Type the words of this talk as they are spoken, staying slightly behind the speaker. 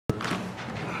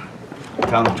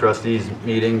Town Trustees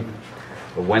meeting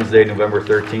of Wednesday, November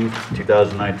 13th,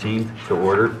 2019 to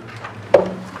order.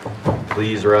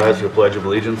 Please rise for the Pledge of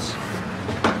Allegiance.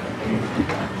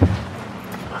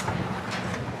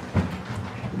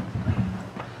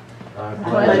 I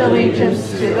pledge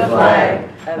allegiance to the flag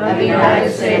of the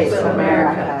United States of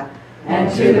America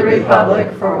and to the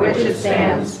republic for which it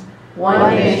stands,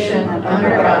 one nation under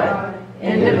God,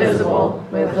 indivisible,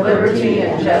 with liberty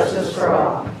and justice for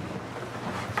all.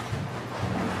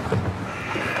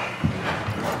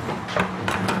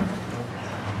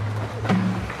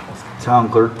 Town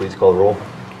Clerk, please call the roll.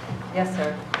 Yes,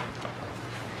 sir.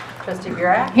 Trustee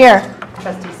Burak? Here.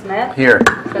 Trustee Smith? Here.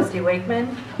 Trustee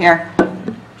Wakeman? Here.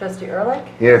 Trustee Ehrlich?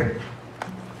 Here.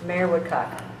 Mayor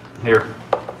Woodcock? Here.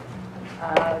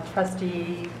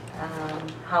 Trustee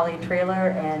Holly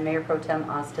Traylor and Mayor Pro Tem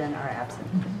Austin are absent.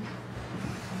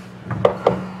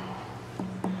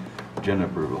 Agenda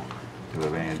approval. Do we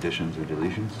have any additions or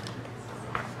deletions?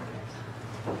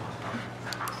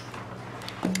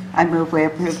 I move we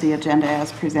approve the agenda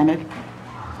as presented.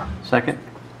 Second.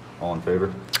 All in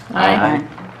favor? Aye.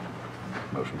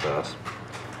 Motion passed.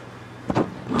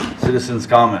 Citizens'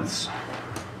 comments.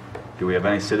 Do we have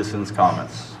any citizens'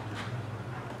 comments?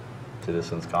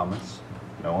 Citizens' comments?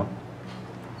 No one?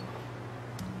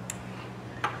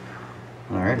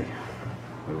 Alrighty,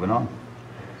 moving on.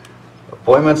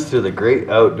 Appointments to the Great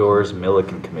Outdoors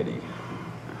Milliken Committee.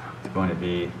 It's going to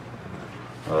be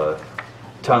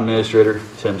Town Administrator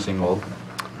Tim Singwald.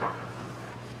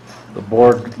 The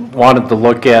board wanted to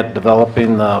look at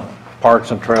developing the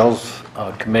Parks and Trails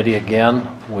Committee again,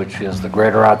 which is the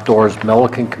Greater Outdoors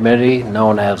Milliken Committee,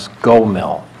 known as Go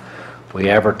Mill. We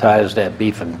advertised at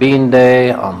Beef and Bean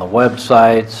Day on the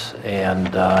websites and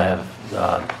have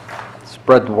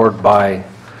spread the word by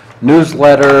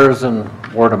newsletters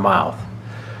and word of mouth.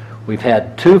 We've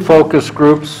had 2 focus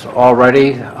groups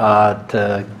already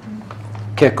to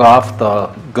kick off the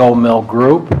Go Mill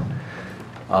group.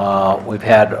 We've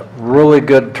had really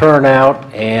good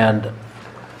turnout and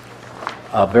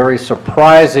a very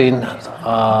surprising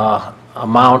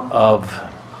amount of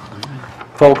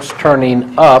folks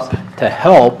turning up to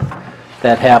help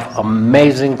that have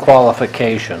amazing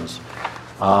qualifications.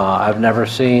 I've never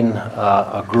seen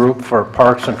a group for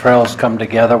Parks and Trails come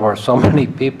together where so many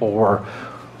people were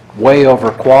way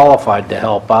overqualified to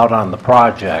help out on the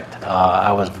project.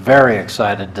 I was very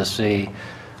excited to see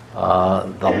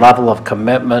the level of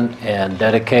commitment and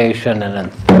dedication and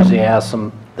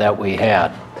enthusiasm that we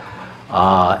had.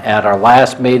 At our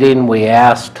last meeting, we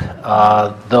asked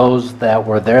those that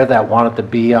were there that wanted to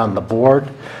be on the board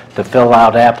to fill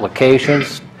out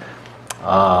applications.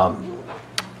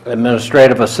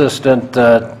 Administrative Assistant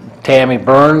Tammy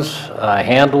Burns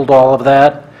handled all of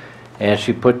that, and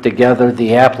she put together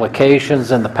the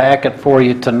applications in the packet for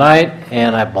you tonight,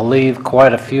 and I believe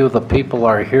quite a few of the people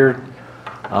are here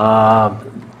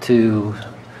to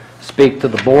speak to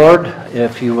the board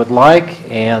if you would like,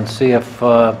 and see if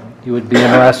you would be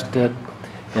interested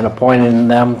in appointing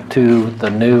them to the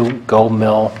new Go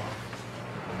Mill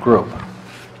group. You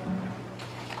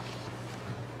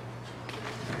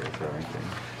guys have anything?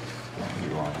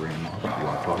 You want to bring them up? You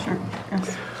want to talk to them?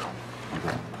 Yes.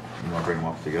 Okay. You want to bring them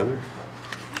up together?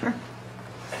 Sure.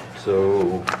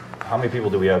 So, how many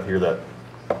people do we have here that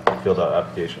filled out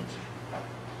applications?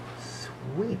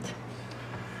 Sweet.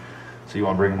 So you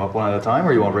want to bring them up one at a time,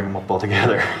 or you want to bring them up all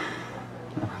together?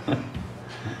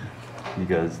 You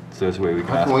guys, so this way we can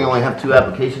How ask. come we only have 2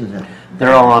 applications in?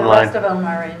 They're all The online. rest of them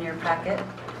are in your packet.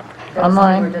 Those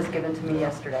Online. were just given to me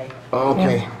yesterday.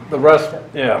 Okay. The rest,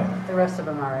 yeah. The rest of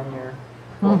them are in your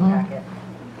board packet.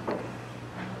 So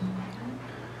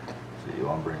you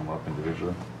want to bring them up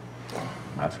individually?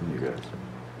 I'm asking you guys.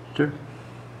 Sure.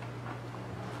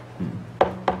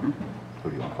 Who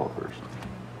do you want to call first?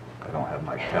 I don't have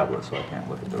my tablet, so I can't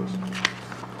look at those.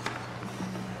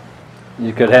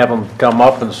 You could have them come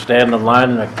up and stand in line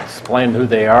and explain who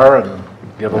they are and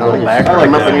give a little Come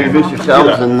background. up and introduce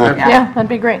yourselves and Yeah, that'd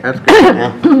be great. that's good. Yeah. I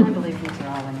believe these are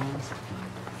all the names.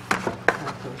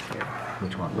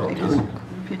 Which one?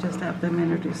 If you just have them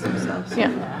introduce themselves.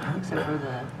 Yeah. Yeah, except for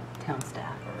the town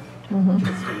staff or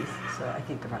trustees, so I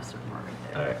think the rest of them are right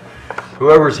there. All right.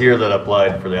 Whoever's here that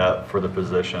applied for the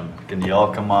position, can you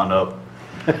all come on up?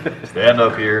 Stand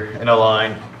up here in a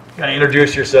line. Kind of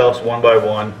introduce yourselves one by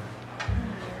one.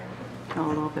 Tell a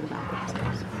little bit about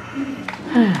themselves.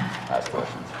 Ask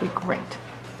questions. Be great.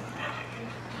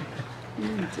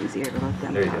 It's easier to let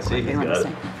them There you go. talk See, what he's they want to got say.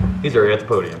 it. He's already at the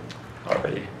podium.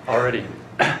 Already.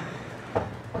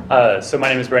 So my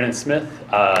name is Brandon Smith.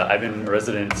 I've been a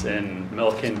resident in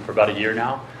Milliken for about a year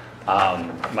now.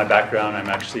 My background, I'm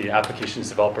actually an applications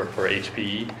developer for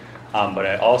HPE, but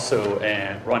I also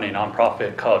run a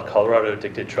nonprofit called Colorado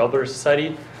Addicted Trailblazers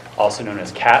Society, also known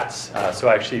as CATS. So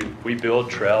actually, we build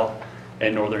trail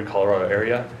in northern Colorado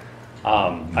area.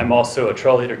 I'm also a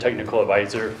trail leader technical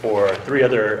advisor for 3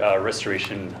 other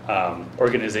restoration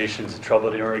organizations, trail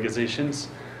building organizations.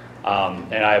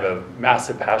 And I have a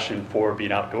massive passion for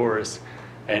being outdoors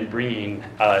and bringing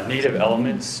native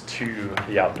elements to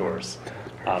the outdoors.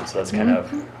 So that's kind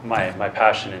of my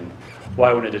passion and why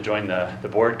I wanted to join the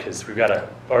board, because we've got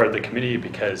or the committee,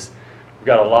 because we've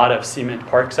got a lot of cement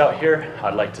parks out here.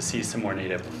 I'd like to see some more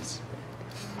native ones.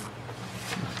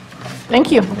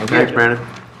 Thank you. Thanks, Brandon.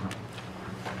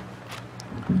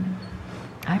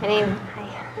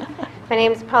 My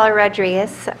name is Paula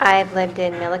Rodriguez. I've lived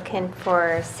in Milliken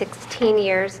for 16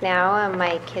 years now.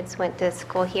 My kids went to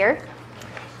school here.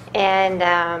 And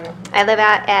I live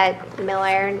out at Mill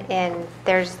Iron, and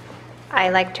I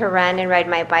like to run and ride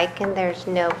my bike, and there's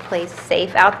no place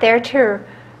safe out there to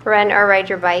run or ride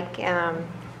your bike. I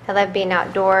love being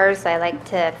outdoors. I like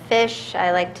to fish.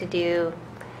 I like to do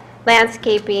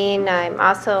landscaping. I've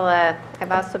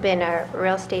also been a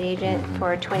real estate agent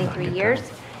for 23 years.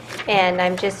 And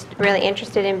I'm just really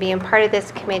interested in being part of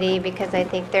this committee because I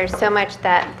think there's so much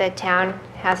that the town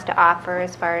has to offer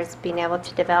as far as being able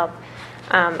to develop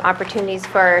opportunities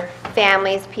for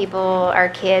families, people, our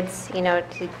kids,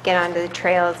 to get onto the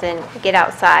trails and get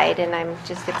outside. And I'm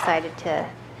just excited to,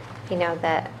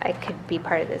 that I could be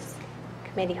part of this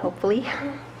committee, hopefully.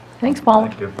 Thanks, Paula.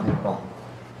 Thank you.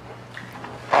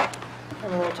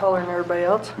 I'm a little taller than everybody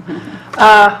else.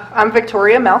 I'm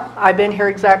Victoria Mell. I've been here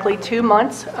exactly 2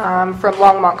 months from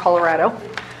Longmont, Colorado.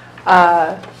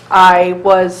 I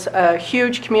was a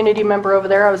huge community member over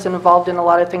there. I was involved in a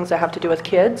lot of things that have to do with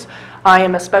kids. I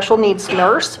am a special needs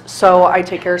nurse, so I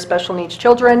take care of special needs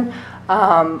children.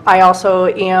 I also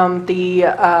am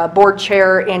the board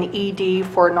chair and ED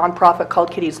for a nonprofit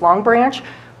called Kitty's Long Branch.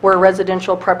 We're a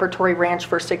residential preparatory ranch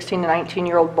for 16 to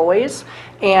 19-year-old boys,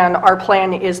 and our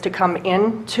plan is to come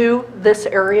into this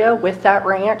area with that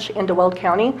ranch into Weld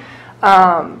County.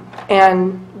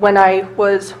 And when I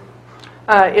was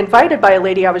invited by a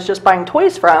lady I was just buying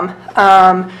toys from,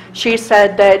 she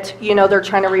said that, they're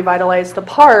trying to revitalize the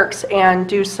parks and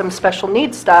do some special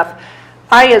needs stuff.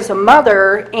 I, as a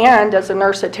mother and as a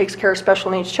nurse that takes care of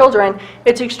special needs children,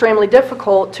 it's extremely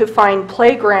difficult to find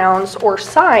playgrounds or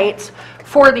sites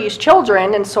for these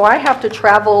children, and so I have to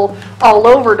travel all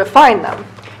over to find them.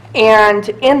 And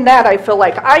in that, I feel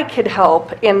like I could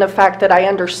help in the fact that I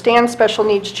understand special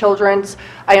needs children's,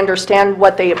 I understand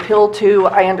what they appeal to,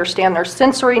 I understand their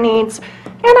sensory needs,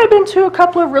 and I've been to a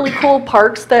couple of really cool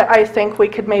parks that I think we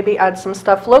could maybe add some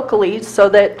stuff locally so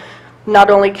that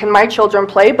not only can my children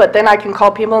play, but then I can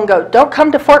call people and go, don't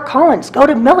come to Fort Collins, go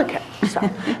to Milliken. So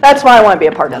that's why I want to be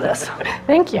a part of this.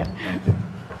 Thank you.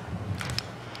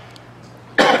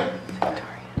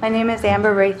 My name is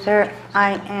Amber Rather.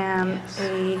 I am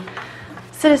a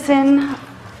citizen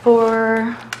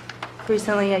for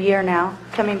recently a year now,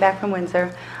 coming back from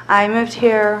Windsor. I moved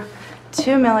here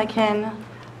to Milliken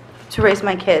to raise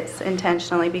my kids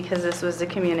intentionally because this was the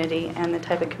community and the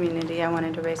type of community I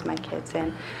wanted to raise my kids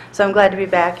in. So I'm glad to be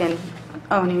back and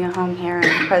owning a home here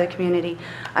and part of the community.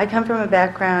 I come from a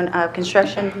background of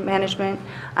construction management.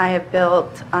 I have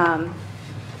built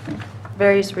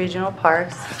various regional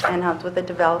parks and helped with the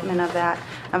development of that.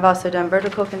 I've also done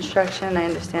vertical construction. I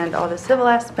understand all the civil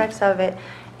aspects of it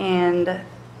and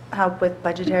help with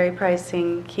budgetary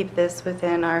pricing, keep this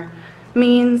within our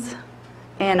means,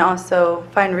 and also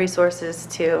find resources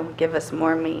to give us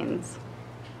more means.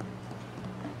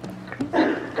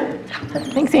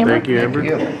 Thanks, Amber. Thank you, Amber.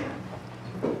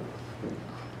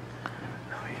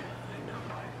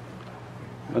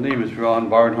 My name is Ron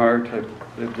Barnhart. I've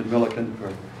lived in Milliken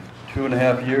for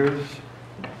 2.5 years.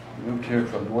 Moved here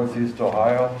from Northeast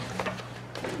Ohio.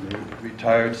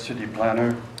 Retired city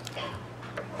planner.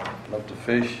 Love to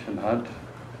fish and hunt.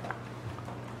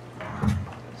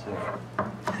 That's it.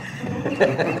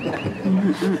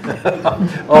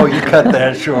 Oh, you cut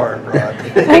that short, Rod.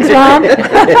 Thanks, Ron.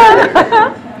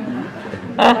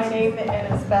 My name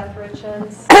is Beth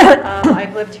Richens.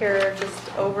 I've lived here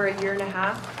just over 1.5 years.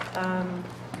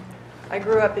 I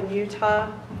grew up in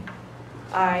Utah.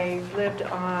 I lived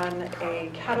on a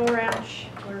cattle ranch,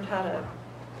 learned how to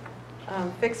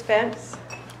fix fence,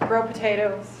 grow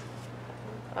potatoes,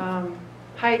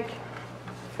 hike,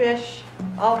 fish,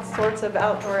 all sorts of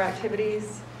outdoor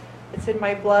activities. It's in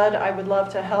my blood. I would love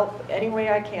to help any way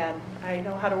I can. I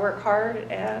know how to work hard,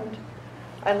 and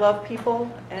I love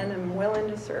people, and am willing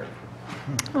to serve.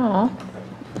 Aw.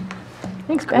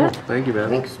 Thanks, Beth. Thank you, Beth.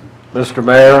 Thanks. Mr.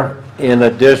 Mayor, in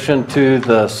addition to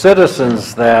the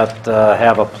citizens that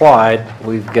have applied,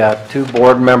 we've got 2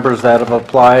 board members that have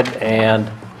applied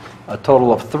and a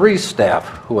total of 3 staff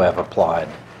who have applied.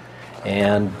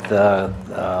 And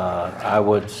I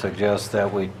would suggest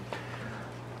that we,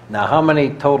 now how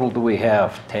many total do we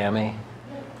have, Tammy?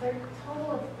 There's a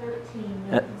total of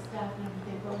 13 nursing staff and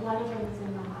everything, but one of them is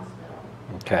in the hospital.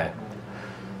 Okay.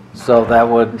 So that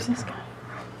would,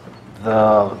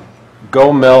 the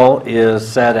Go Mill is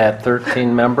set at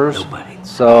 13 members.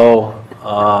 So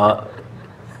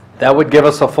that would give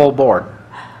us a full board.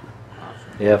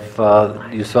 If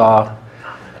you saw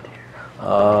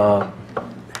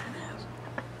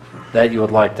that you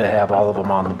would like to have all of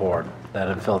them on the board,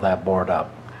 that'd fill that board up.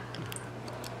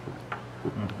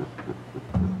 What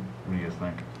do you guys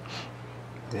think?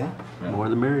 Yeah, More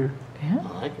the merrier. I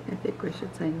like it. I think we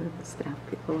should say who the staff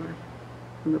people are,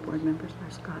 and the board members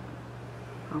are. Scott.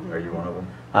 Are you one of them?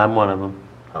 I'm one of them.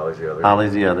 Holly's the other?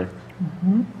 Holly's the other.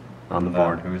 On the And then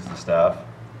board. who's the staff?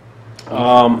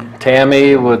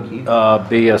 Tammy would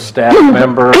be a staff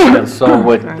member, and so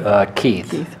would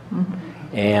Keith.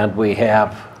 And we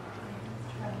have,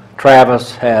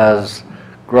 Travis has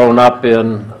grown up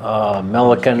in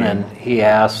Milliken, and he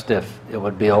asked if it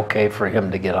would be okay for him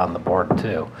to get on the board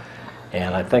too.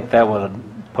 And I think that would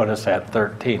put us at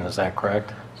 13, is that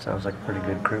correct? Sounds like a pretty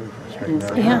good crew.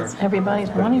 Yes, everybody's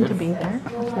wanting to be there.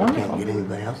 It's Can't wonderful. get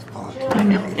anybody else to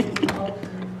volunteer.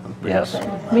 Yes.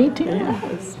 Me too.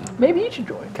 Maybe you should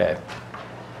join. Okay.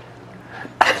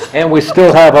 And we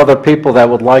still have other people that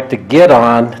would like to get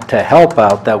on to help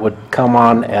out that would come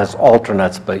on as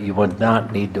alternates, but you would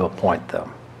not need to appoint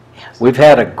them. We've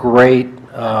had a great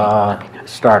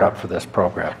startup for this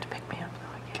program.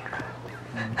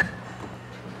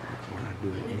 We're not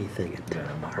doing anything at Yeah,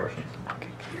 no questions.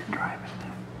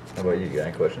 How about you, got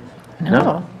any questions?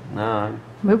 No. No,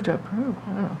 Move to approve.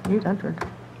 I don't know. You entered.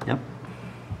 yep.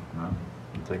 No?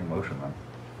 I'll take a motion then.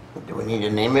 Do we need to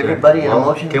name everybody in a Well,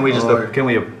 motion? Can we just, or-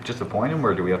 just appoint him,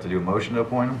 or do we have to do a motion to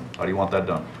appoint him? How do you want that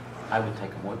done? I would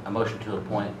take a motion to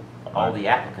appoint all the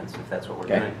applicants, if that's what we're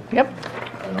doing. Yep.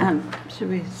 Should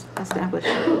we establish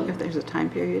if there's a time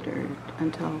period or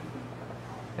until?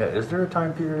 Yeah, is there a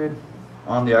time period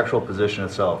on the actual position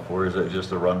itself, or is it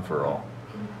just a run-for-all?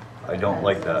 I don't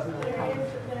like that. There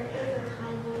is a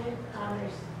time limit.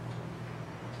 There's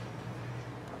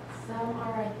some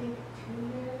are, I think,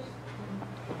 2 years.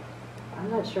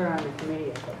 I'm not sure on the committee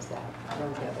if that's that,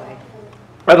 runs that way.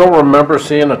 I don't remember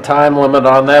seeing a time limit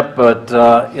on that, but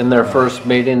in their first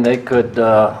meeting, they could,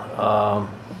 I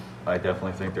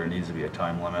definitely think there needs to be a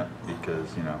time limit,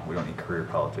 because, you know, we don't need career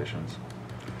politicians.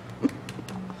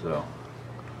 So,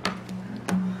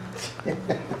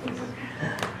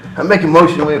 I make a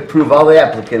motion we approve all the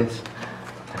applicants.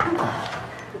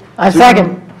 I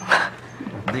second.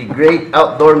 The Great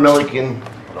Outdoor Milliken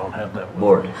don't have that.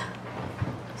 Board.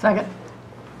 Second.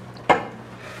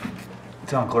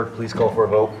 Town clerk, please call for a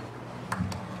vote.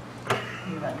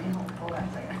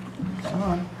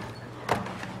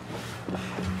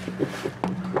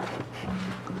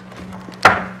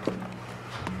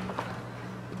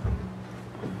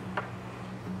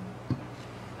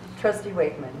 Trustee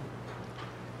Wakeman.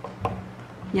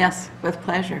 Yes, with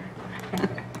pleasure.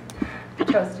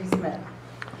 Trustee Smith.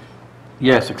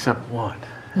 Yes, except one.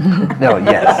 No,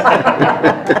 yes.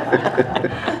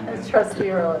 Trustee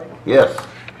Ehrlich. Yes.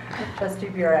 Trustee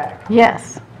Burek.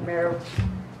 Yes. Mayor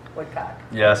Woodcock.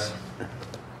 Yes.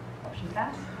 Motion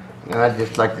passed. And I'd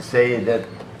just like to say that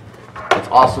it's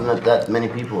awesome that that many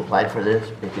people applied for this,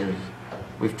 because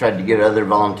we've tried to get other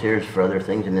volunteers for other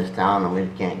things in this town, and we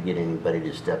can't get anybody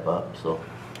to step up. So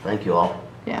thank you all.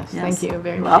 Yes, Yes. thank you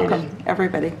very much. Welcome,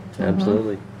 everybody.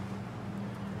 Absolutely.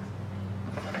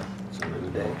 So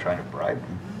we're trying to bribe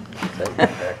them.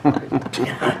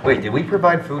 Wait, did we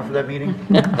provide food for that meeting?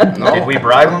 No. Did we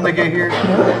bribe them to get here?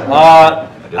 I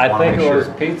wanna think make it was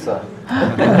sure. pizza.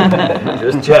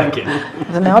 Just checking.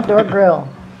 It's an outdoor grill.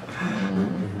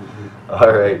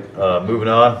 All right, moving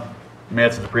on.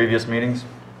 Minutes of the previous meetings.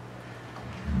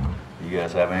 You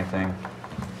guys have anything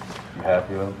you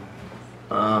happy with?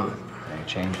 Any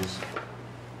changes?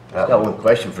 I've got one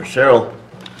question for Cheryl.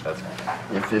 That's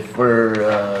If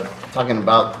we're talking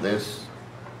about this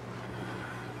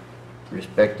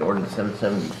respect to ordinance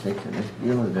 776 in this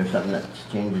deal, is there something that's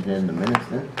changed in the minutes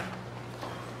then?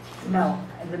 No,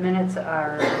 the minutes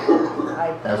are,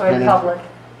 That's for finished? public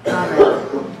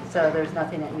comment, so there's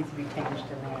nothing that needs to be changed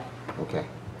in that. Okay.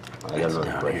 I got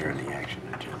another question. the action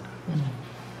agenda.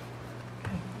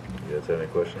 You guys have any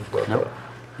questions about Nope. that?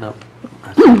 Nope.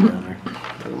 That's not down there.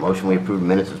 Make a motion we approve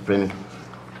minutes as printed.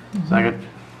 Second.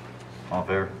 All in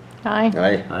favor? Aye.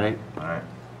 Aye. Aye. All right.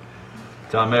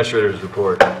 Town administrator's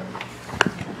report.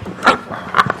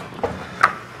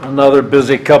 Another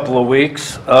busy couple of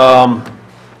weeks.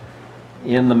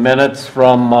 In the minutes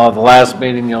from the last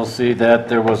meeting, you'll see that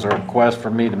there was a request for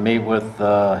me to meet with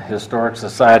the Historic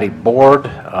Society Board.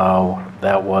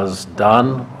 That was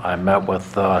done. I met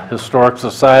with the Historic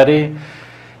Society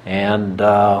and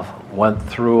went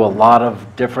through a lot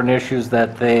of different issues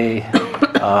that they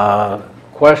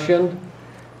questioned,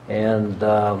 and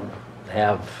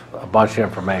have a bunch of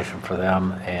information for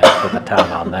them and for the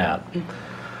town on that.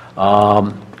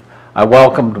 I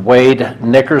welcomed Wade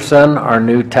Nickerson, our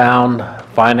new town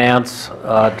finance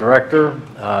director,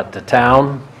 to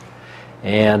town,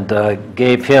 and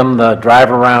gave him the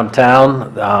drive around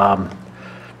town.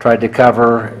 Tried to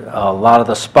cover a lot of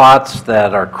the spots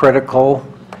that are critical,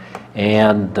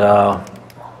 and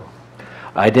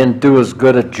I didn't do as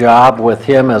good a job with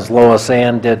him as Lois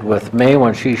Ann did with me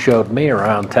when she showed me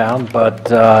around town,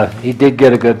 but he did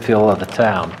get a good feel of the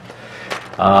town.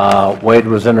 Wade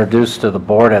was introduced to the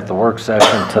board at the work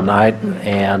session tonight,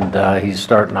 and he's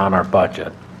starting on our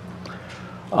budget.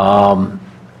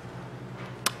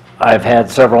 I've had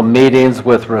several meetings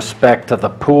with respect to the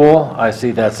pool. I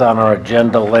see that's on our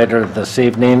agenda later this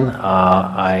evening.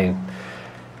 I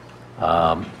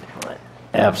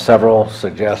have several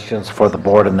suggestions for the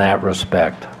board in that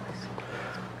respect.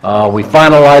 We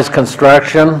finalized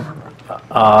construction,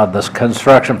 this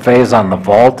construction phase on the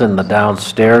vault in the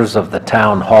downstairs of the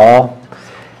town hall,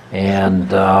 and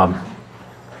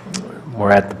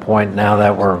we're at the point now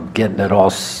that we're getting it all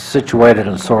situated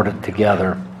and sorted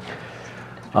together.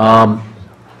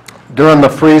 During the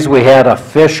freeze, we had a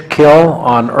fish kill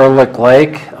on Ehrlich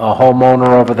Lake. A homeowner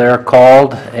over there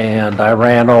called, and I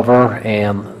ran over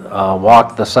and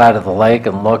walked the side of the lake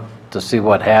and looked to see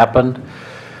what happened.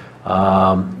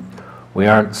 We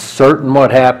aren't certain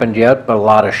what happened yet, but a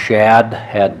lot of shad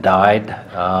had died.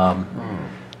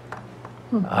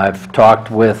 I've talked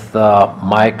with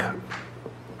Mike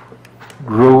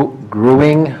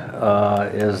Gruing,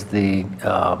 is the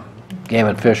game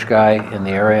and fish guy in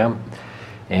the area,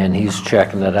 and he's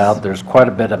checking it out. There's quite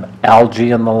a bit of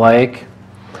algae in the lake.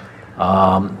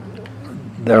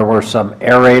 There were some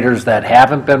aerators that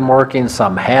haven't been working,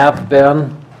 some have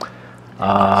been.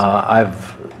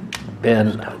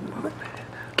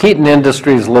 Keaton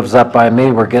Industries lives up by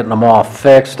me. We're getting them all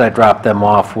fixed. I dropped them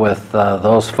off with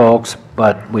those folks.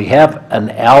 But we have an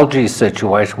algae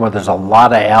situation where there's a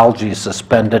lot of algae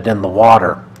suspended in the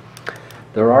water.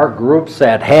 There are groups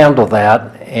that handle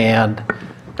that, and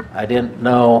I didn't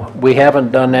know, we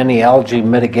haven't done any algae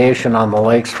mitigation on the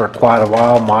lakes for quite a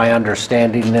while. My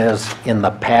understanding is in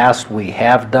the past we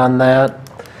have done that.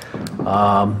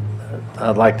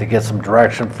 I'd like to get some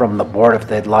direction from the board if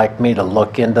they'd like me to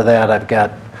look into that. I've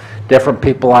got different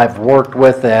people I've worked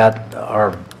with that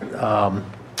are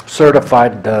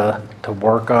certified to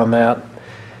work on that,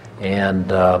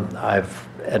 and I've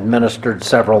administered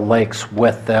several lakes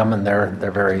with them, and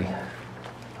they're very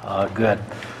good.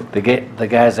 The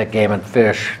guys at Game and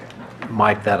Fish,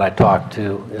 Mike that I talked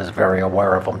to, is very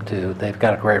aware of them too. They've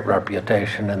got a great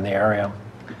reputation in the area.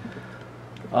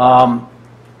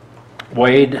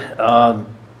 Wade,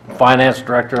 finance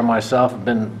director, and myself have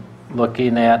been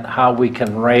looking at how we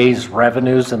can raise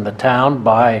revenues in the town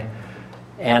by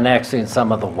annexing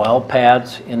some of the well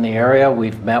pads in the area.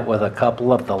 We've met with a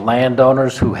couple of the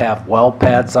landowners who have well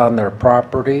pads on their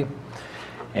property,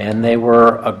 and they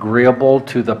were agreeable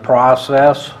to the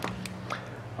process.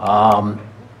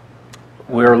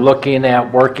 We're looking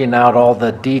at working out all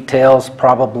the details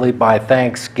probably by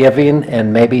Thanksgiving,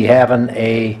 and maybe having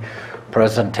a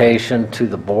presentation to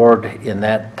the board in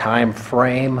that time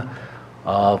frame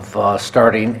of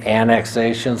starting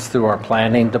annexations through our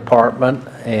planning department,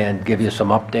 and give you some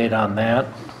update on that.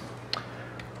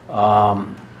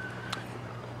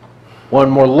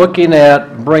 When we're looking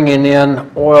at bringing in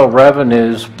oil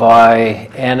revenues by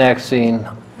annexing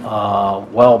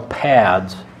well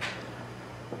pads,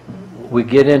 we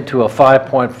get into a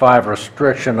 5.5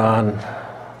 restriction on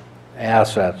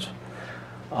assets.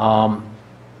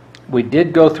 We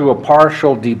did go through a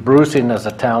partial debrucing as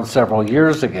a town several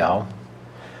years ago,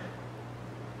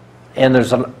 and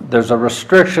there's a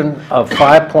restriction of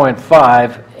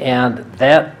 5.5, and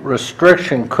that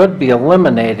restriction could be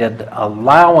eliminated,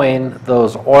 allowing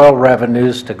those oil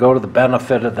revenues to go to the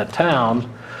benefit of the town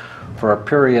for a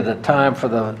period of time for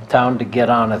the town to get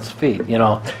on its feet. You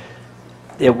know,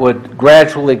 it would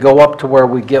gradually go up to where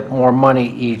we get more money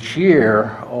each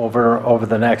year over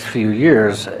the next few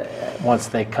years once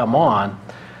they come on.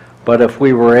 But if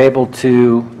we were able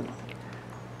to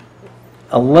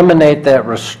eliminate that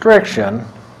restriction,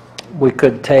 we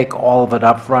could take all of it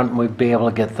up front and we'd be able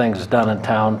to get things done in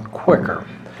town quicker.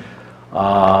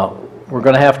 We're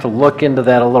going to have to look into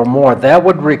that a little more. That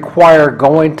would require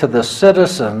going to the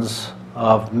citizens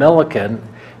of Milliken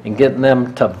and getting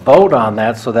them to vote on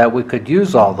that so that we could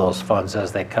use all those funds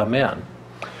as they come in.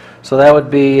 So that would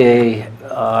be a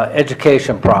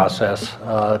education process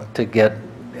to get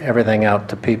everything out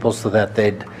to people so that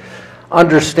they'd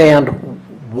understand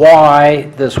why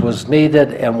this was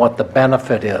needed and what the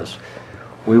benefit is.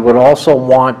 We would also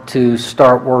want to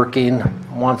start working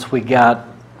once we got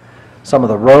some of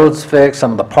the roads fixed,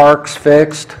 some of the parks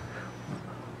fixed.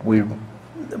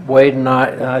 Wade and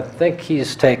I think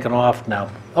he's taken off now.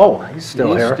 Oh, he's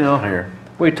still here. He's still here.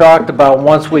 We talked about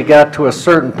once we got to a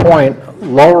certain point,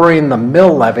 lowering the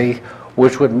mill levy,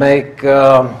 which would make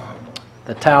the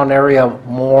town area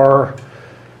more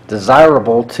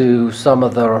desirable to some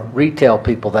of the retail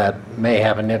people that may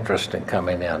have an interest in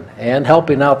coming in, and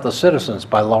helping out the citizens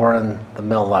by lowering the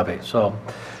mill levy. So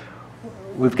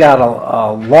we've got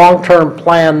a long-term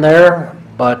plan there,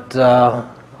 but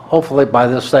hopefully by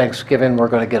this Thanksgiving we're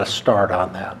going to get a start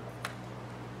on that.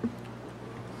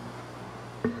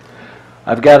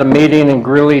 I've got a meeting in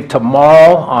Greeley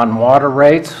tomorrow on water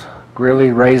rates.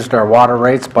 Greeley raised our water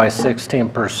rates by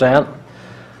 16%.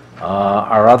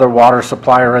 Our other water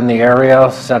supplier in the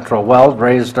area, Central Weld,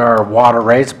 raised our water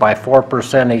rates by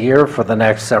 4% a year for the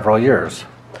next several years.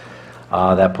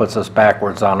 That puts us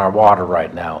backwards on our water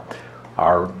right now.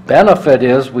 Our benefit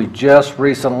is we just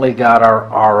recently got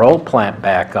our RO plant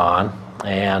back on,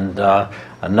 and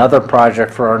another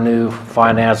project for our new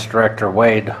finance director,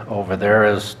 Wade, over there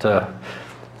is to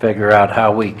figure out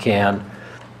how we can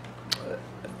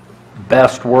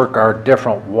best work our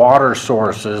different water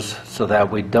sources so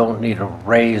that we don't need to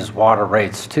raise water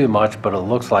rates too much, but it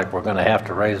looks like we're going to have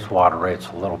to raise water rates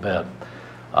a little bit.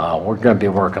 We're going to be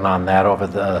working on that over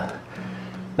the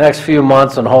next few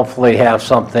months and hopefully have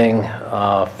something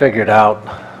figured out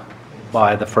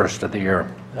by the first of the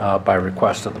year by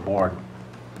request of the board.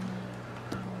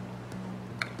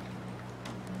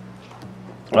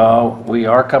 We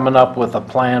are coming up with a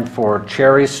plan for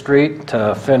Cherry Street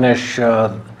to finish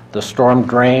the storm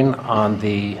drain on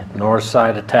the north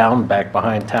side of town, back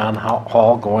behind Town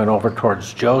Hall, going over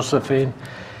towards Josephine,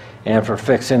 and for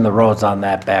fixing the roads on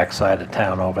that back side of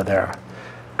town over there.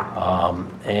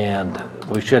 And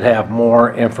we should have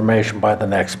more information by the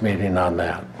next meeting on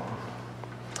that.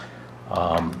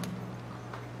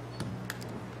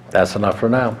 That's enough for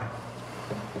now.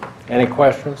 Any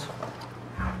questions?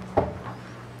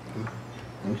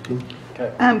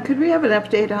 Okay. Could we have an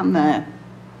update on the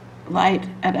light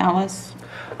at Alice?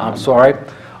 I'm sorry.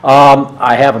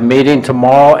 I have a meeting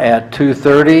tomorrow at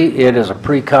 2:30. It is a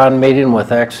pre-con meeting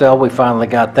with Excel. We finally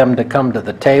got them to come to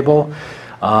the table.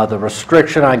 The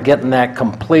restriction on getting that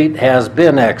complete has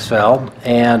been Excel,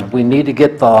 and we need to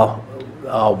get the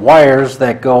wires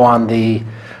that go on the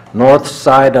north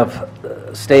side of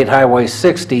State Highway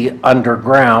 60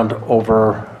 underground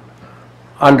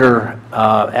under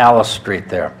Alice Street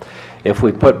there. If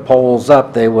we put poles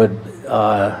up, they would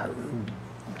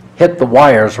hit the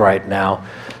wires right now.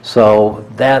 So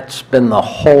that's been the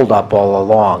holdup all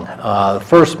along. The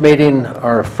first meeting,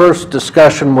 our first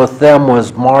discussion with them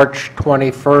was March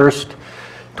 21st,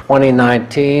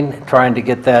 2019, trying to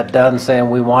get that done, saying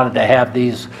we wanted to have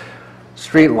these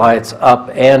street lights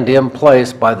up and in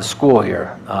place by the school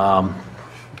year.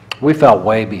 We fell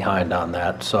way behind on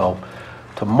that. So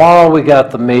tomorrow we got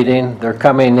the meeting. They're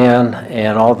coming in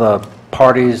and all the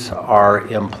parties are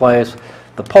in place.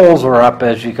 The poles are up,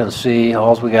 as you can see.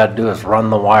 All we got to do is run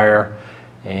the wire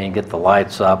and get the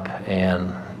lights up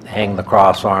and hang the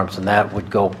cross arms, and that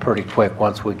would go pretty quick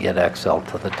once we get Excel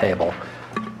to the table.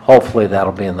 Hopefully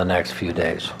that'll be in the next few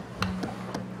days.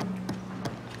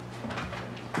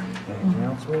 Anything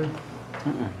else, Wade?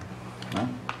 No?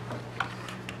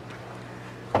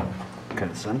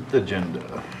 Consent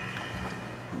agenda.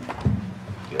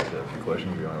 You guys have any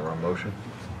questions? You want to run a motion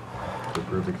to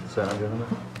approve the consent agenda?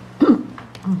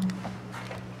 I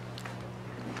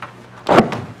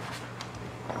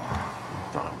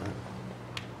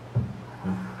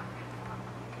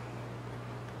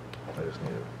just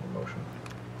need a motion.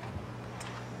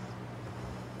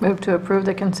 Move to approve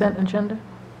the consent agenda?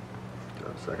 Do I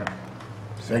have a second?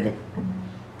 Second.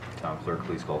 Town clerk,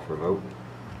 please call for a vote.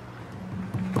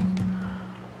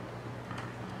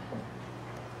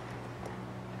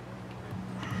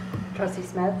 Trustee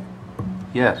Smith?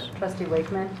 Yes. Trustee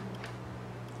Wakeman?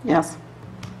 Yes.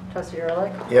 Trustee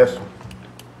Ehrlich? Yes.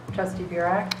 Trustee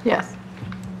Burek? Yes.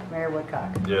 Mayor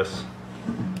Woodcock? Yes.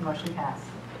 Motion passed.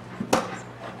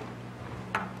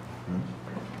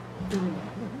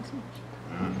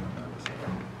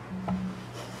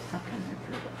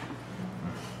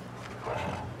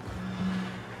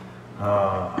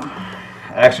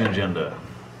 Action agenda.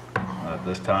 At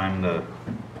this time, the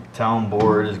town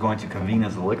board is going to convene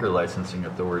as the liquor licensing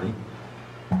authority.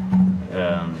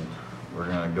 And we're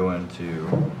going to go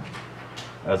into,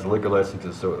 as the liquor licensing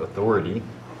authority,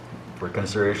 for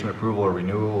consideration, approval, or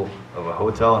renewal of a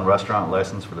hotel and restaurant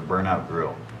license for the Burnout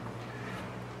Grill.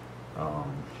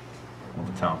 Will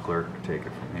the town clerk take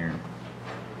it from here?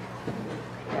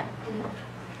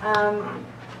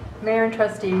 Mayor and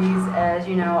trustees, as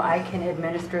you know, I can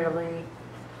administratively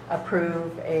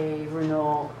approve a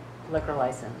renewal liquor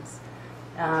license.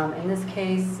 In this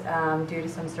case, due to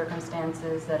some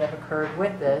circumstances that have occurred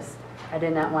with this, I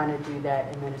did not want to do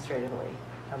that administratively.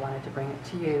 I wanted to bring it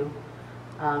to you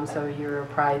so you're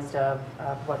apprised of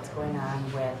what's going on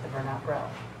with the Burnout Grill.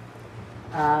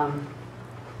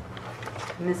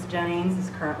 Ms. Jennings is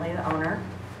currently the owner,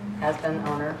 has been the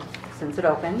owner since it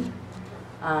opened,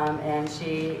 and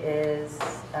she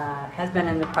has been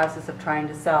in the process of trying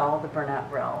to sell the Burnout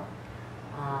Grill.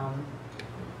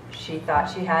 She thought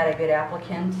she had a good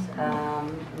applicant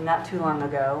not too long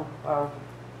ago, or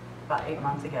about 8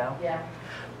 months ago. Yeah.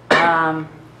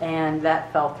 And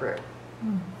that fell through.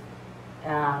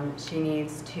 She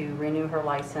needs to renew her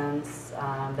license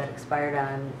that expired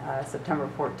on September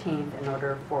 14th in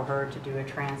order for her to do a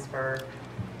transfer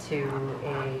to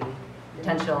a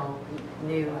potential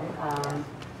new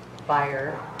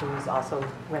buyer who's also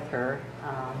with her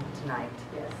tonight.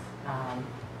 Yes.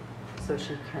 So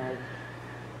she can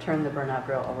turn the Burnout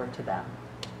Grill over to them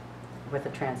with a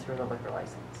transfer of the liquor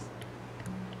license.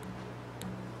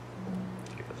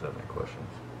 Do you guys have any questions?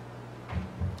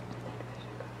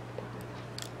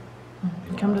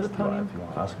 Come to the podium. If you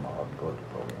want to ask them, I'll have them go to the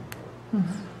podium.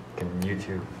 Can you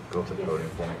two go to the podium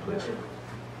for me, please?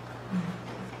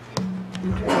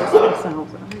 Introduce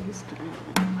ourselves. We're going to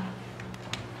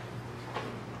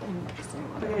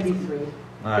be three.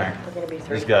 All right. We're going to be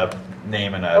three. Just got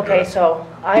name and address. Okay, so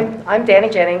I'm Danny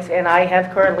Jennings, and I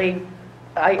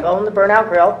own the Burnout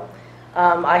Grill.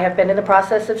 I have been in the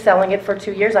process of selling it for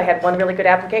 2 years. I had one really good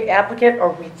applicant,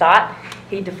 or we thought.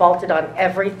 He defaulted on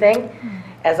everything.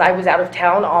 As I was out of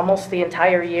town almost the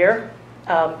entire year,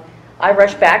 I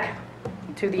rushed back.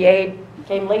 To the aid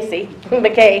came Lacey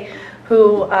McKay,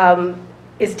 who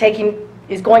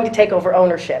is going to take over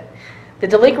ownership. The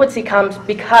delinquency comes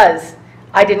because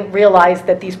I didn't realize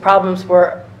that these problems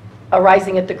were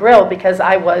arising at the grill because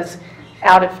I was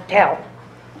out of town.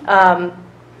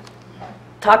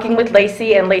 Talking with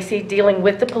Lacey and Lacey dealing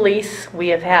with the police, we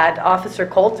have had Officer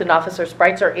Colts and Officer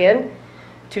Spreitzer in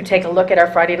to take a look at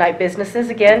our Friday night businesses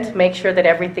again to make sure that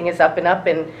everything is up, and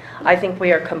I think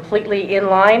we are completely in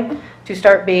line to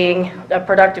start being a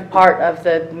productive part of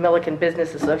the Milliken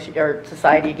Business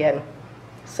Society again.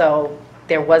 So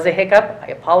there was a hiccup. I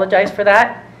apologize for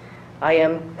that. I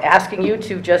am asking you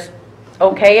to just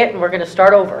okay it, and we're going to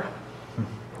start over. You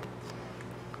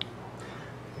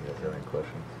guys have any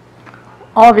questions?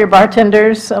 All of your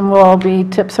bartenders will be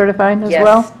tip certified as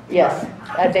well? Yes,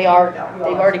 they've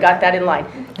already got that in line.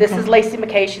 This is Lacey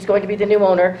McKay, she's going to be the new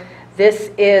owner.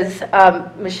 This is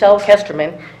Michelle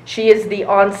Kesterman. She is the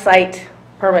on-site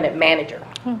permanent manager.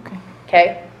 Okay.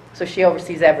 Okay? So she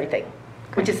oversees everything,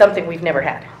 which is something we've never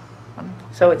had.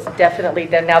 So it's definitely,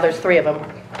 now there's three of them.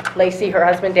 Lacey, her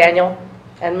husband Daniel,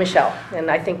 and Michelle. And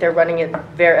I think they're running a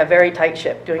very tight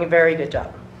ship, doing a very good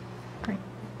job.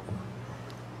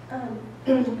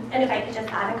 And if I could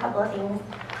just add a couple of things.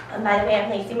 By the way, I'm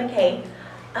Lacey McKay.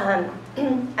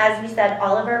 As we said,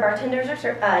 all of our bartenders are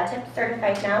tip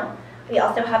certified now. We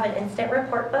also have an instant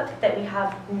report book that we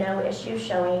have no issue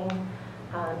showing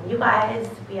you guys.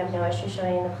 We have no issue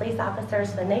showing the police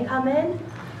officers when they come in.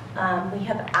 We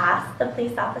have asked the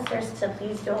police officers to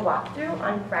please do a walkthrough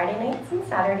on Friday nights and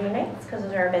Saturday nights because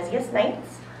those are our busiest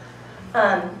nights.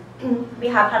 We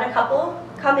have had a couple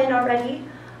come in already.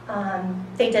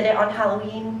 They did it on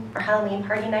Halloween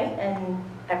party night, and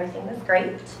everything was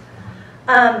great.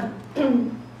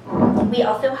 We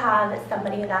also have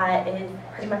somebody that is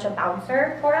pretty much a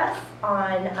bouncer for us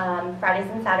on Fridays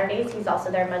and Saturdays. He's also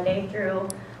there Monday through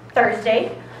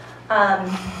Thursday.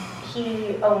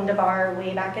 He owned a bar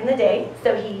way back in the day,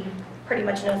 so he pretty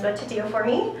much knows what to do for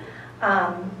me.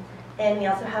 And we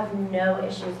also have no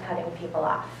issues cutting people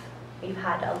off. We've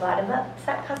had a lot of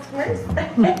upset customers.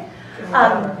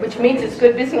 Which means it's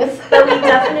good business. But we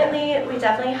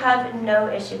definitely have no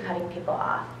issue cutting people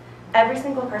off. Every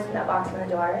single person that walks in the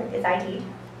door is ID'd.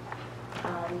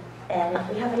 And if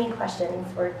we have any questions,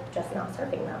 we're just not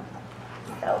serving them.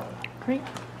 So, great.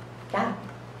 Yeah.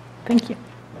 Thank you.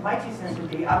 My 2 cents would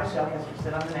be, I'm Michelle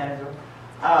Hesperson, I'm the manager.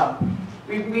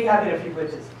 We have hit a few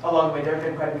glitches along the way, there have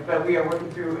been quite a few, but we are working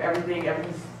through everything.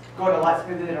 Everything's going a lot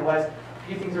smoother than it was. A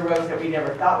few things arose that we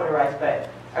never thought would arise, but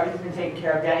everything's been taken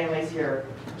care of. Danny and Lacey are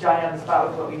Johnny on the spot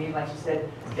with what we need. Like you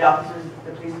said, the officers,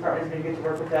 the police department has been good to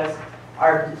work with us.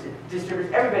 Our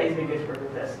distributors, everybody's been good to work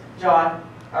with us. John,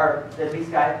 the lease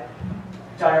guy,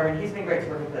 John Irvin, he's been great to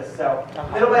work with us. So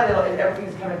little by little,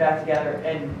 everything's coming back together,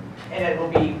 and it will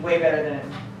be way better than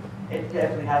it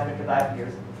definitely has been for the last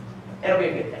years. It'll be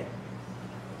a good thing.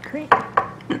 Great.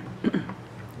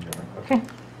 Okay.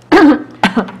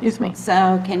 Excuse me.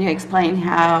 So can you explain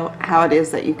how it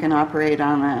is that you can operate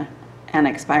on an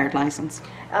expired license?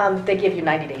 They give you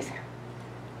 90 days.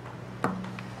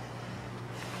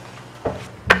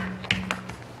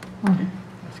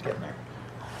 It's getting there.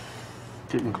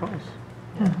 Getting close.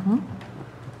 So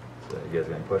you guys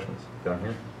got any questions down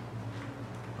here?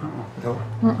 No.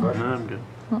 Questions? No, I'm good.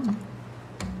 All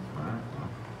right.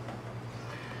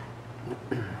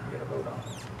 You gotta vote on it.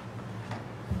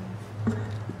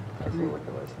 That's the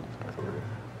liquor license authority.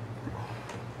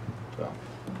 So,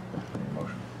 any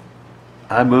motion?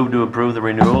 I move to approve the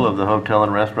renewal of the hotel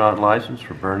and restaurant license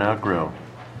for Burnout Grill,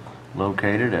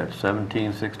 located at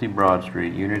 1760 Broad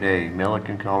Street, Unit A,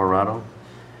 Milliken, Colorado,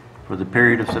 for the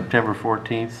period of September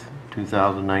 14th,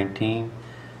 2019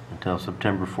 until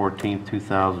September 14th,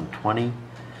 2020,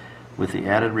 with the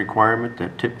added requirement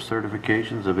that tip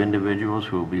certifications of individuals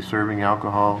who will be serving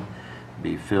alcohol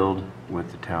be filed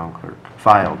with the town clerk,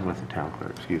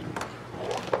 excuse me.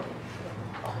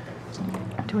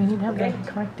 Do we need to have the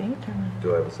correct date or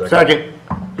Do I have a second?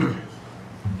 Second.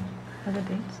 are the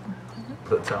dates?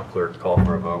 The town clerk call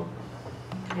for a vote.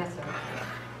 Yes, sir.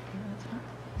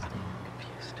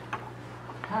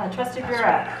 Trustee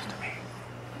Burek.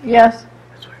 Yes.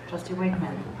 Trustee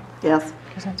Wakeman. Yes.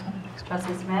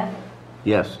 Trustee Smith.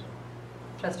 Yes.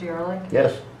 Trustee Ehrlich.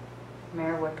 Yes.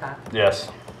 Mayor Woodcock.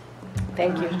 Yes.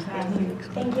 Thank you.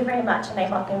 Thank you very much, and I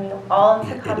welcome you all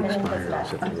to come and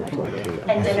discuss.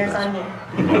 And dinner's on me.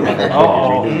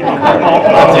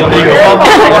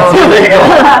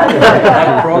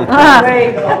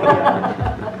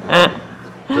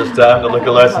 This time, the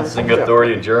liquor licensing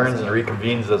authority adjourns and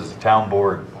reconvenes as a town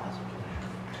board.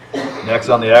 Next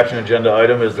on the action agenda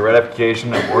item is the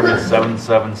ratification of ordinance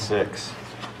 776.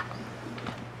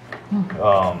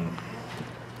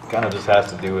 Kind of just has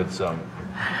to do with some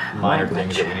minor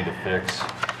things that we need to fix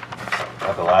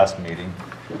at the last meeting.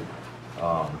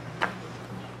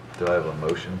 Do I have a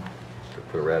motion to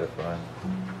put ratify?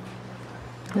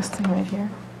 This thing right here.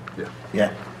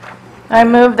 Yeah. I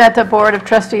move that the Board of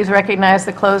Trustees recognize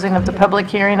the closing of the public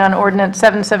hearing on Ordinance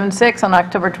 776 on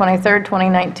October 23rd,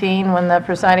 2019, when the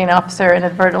presiding officer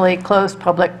inadvertently closed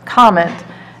public comment,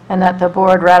 and that the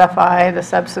board ratify the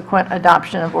subsequent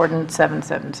adoption of Ordinance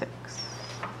 776.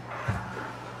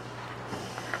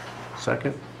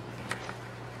 Second.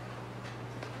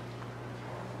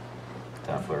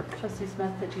 Town clerk. Trustee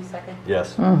Smith, did you second?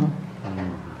 Yes. Thank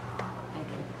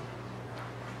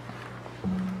you.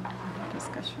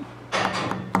 Discussion.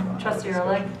 Trustee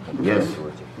Ehrlich. Yes.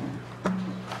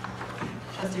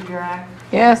 Trustee Burek.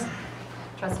 Yes.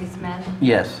 Trustee Smith.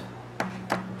 Yes.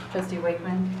 Trustee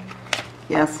Wakeman.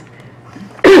 Yes.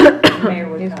 Mayor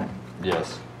Woodcock.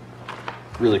 Yes.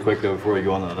 Really quick though, before we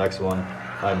go on to the next one,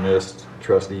 I missed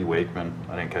Trustee Wakeman.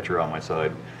 I didn't catch her on my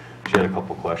side. She had a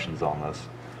couple questions on this.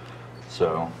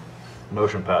 So,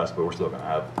 motion passed, but we're still going to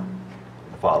have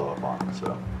follow-up on it,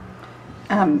 so.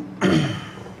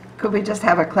 Could we just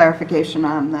have a clarification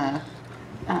on the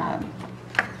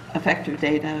effective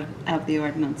date of the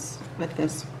ordinance with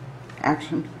this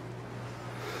action?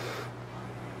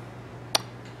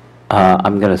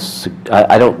 I'm going to,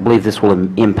 I don't believe this will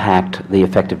impact the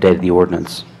effective date of the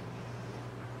ordinance.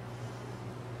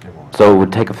 So it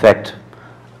would take effect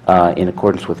in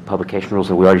accordance with the publication rules.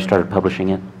 Have we already started publishing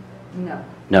it? No.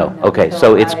 No, okay,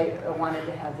 so it's, I wanted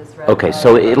to have this okay,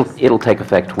 so it'll take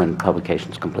effect when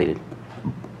publication's completed.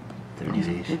 30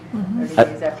 days. 30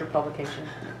 days after publication.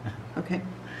 Okay.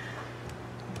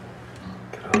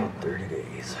 Good old 30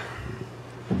 days.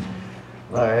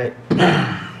 All right.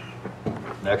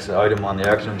 Next item on the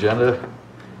action agenda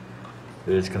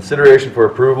is consideration for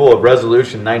approval of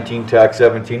Resolution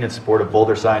 19-17 in support of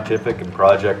Boulder Scientific and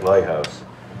Project Lighthouse.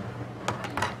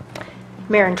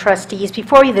 Mayor and trustees,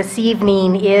 before you this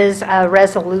evening is a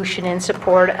resolution in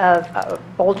support of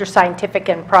Boulder Scientific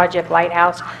and Project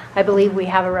Lighthouse. I believe we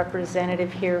have a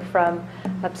representative here from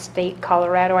upstate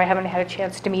Colorado. I haven't had a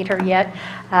chance to meet her yet.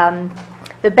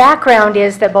 The background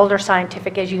is that Boulder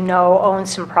Scientific, as you know,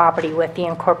 owns some property with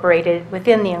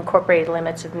within the incorporated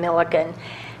limits of Milliken.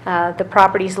 The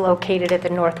property is located at the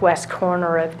northwest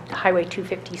corner of Highway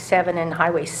 257 and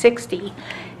Highway 60.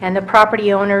 And the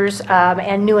property owners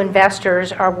and new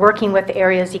investors are working with the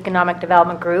area's economic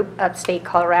development group, Upstate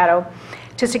Colorado,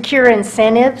 to secure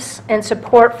incentives and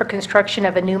support for construction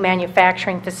of a new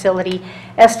manufacturing facility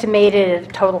estimated at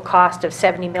a total cost of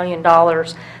 $70 million.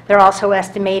 They're also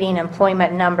estimating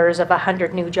employment numbers of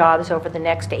 100 new jobs over the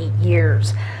next 8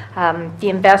 years. The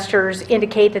investors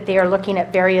indicate that they are looking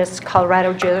at various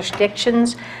Colorado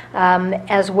jurisdictions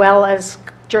as well as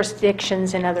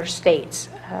jurisdictions in other states.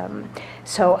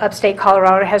 So Upstate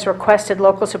Colorado has requested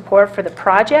local support for the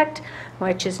project,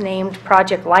 which is named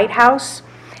Project Lighthouse.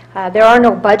 There are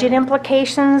no budget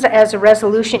implications, as the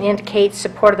resolution indicates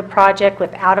support of the project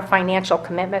without a financial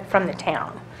commitment from the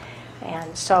town.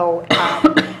 And so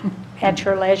at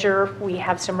your leisure, we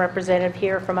have some representative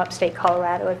here from Upstate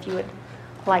Colorado if you would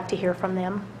like to hear from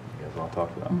them. You guys want to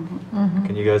talk to them?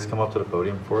 Can you guys come up to the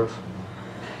podium for us,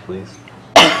 please?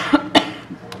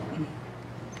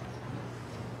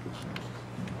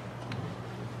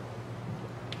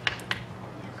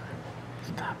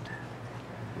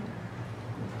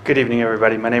 Good evening,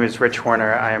 everybody. My name is Rich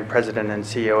Horner. I am President and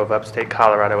CEO of Upstate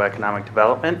Colorado Economic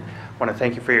Development. I want to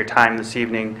thank you for your time this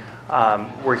evening.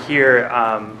 We're here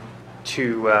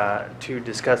to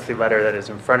discuss the letter that is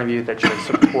in front of you that shows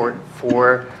support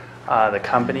for the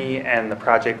company and the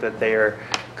project that they are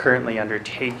currently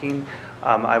undertaking.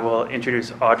 I will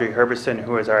introduce Audrey Herberson,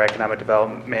 who is our Economic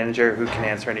Development Manager, who can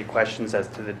answer any questions as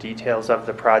to the details of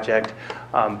the project.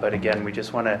 But again, we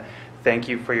just want to thank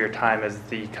you for your time, as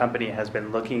the company has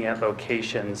been looking at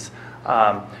locations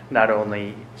not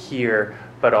only here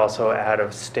but also out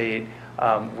of state.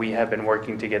 We have been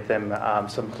working to get them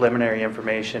some preliminary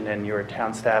information, and your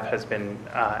town staff has been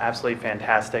absolutely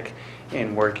fantastic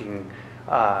in working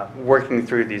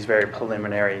through these very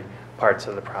preliminary parts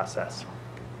of the process.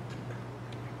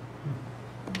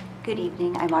 Good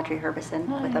evening. I'm Audrey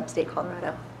Herberson with Upstate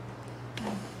Colorado.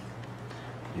 Do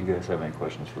you guys have any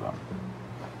questions for them?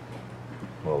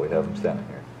 Well, we have them standing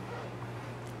here.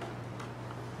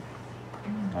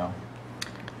 No?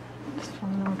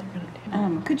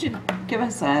 Could you give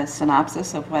us a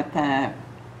synopsis of what the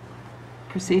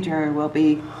procedure will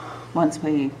be once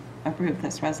we approve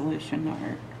this resolution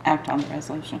or act on the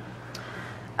resolution?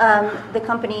 The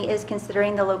company is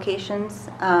considering the locations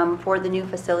for the new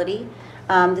facility.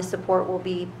 The support will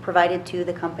be provided to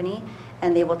the company,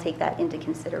 and they will take that into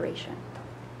consideration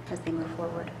as they move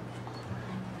forward.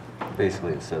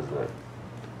 Basically, it says that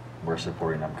we're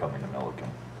supporting them coming to Milliken.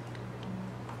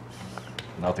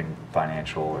 Nothing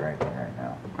financial or anything right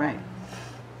now. Right.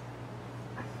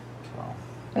 So.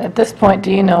 At this point,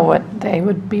 do you know what they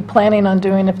would be planning on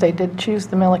doing if they did choose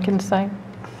the Milliken site?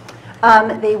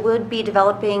 They would be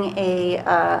developing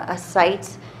a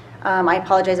site. I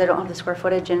apologize, I don't have the square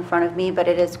footage in front of me, but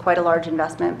it is quite a large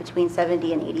investment, between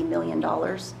 $70 and $80 million,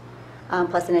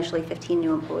 plus initially 15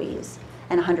 new employees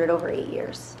and 100 over 8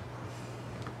 years.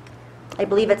 I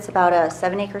believe it's about a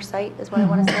 7-acre site is what I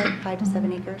want to say, 5 to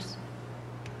 7 acres.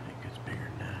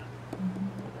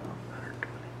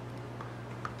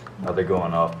 Are they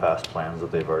going off past plans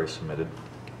that they've already submitted?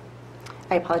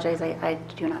 I apologize, I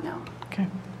do not know. Okay.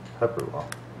 Pepper well.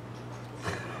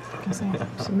 Because they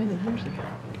submitted years ago.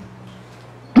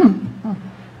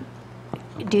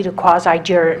 Due to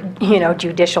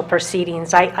quasi-judicial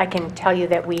proceedings, I can tell you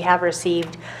that we have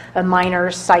received a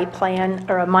minor site plan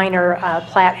or a minor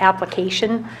plat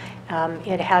application.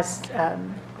 It has,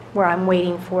 where I'm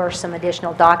waiting for some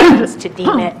additional documents to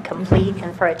deem it complete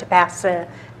and for it to pass a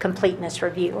completeness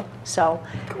review. So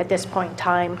at this point in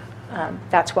time,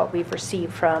 that's what we've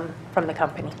received from the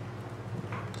company.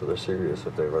 So they're serious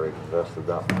if they've already invested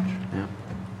that much. Yeah.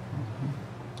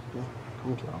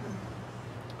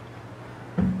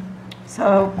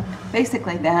 So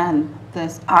basically then,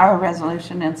 our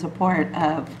resolution in support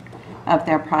of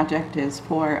their project is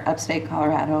for Upstate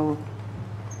Colorado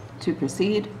to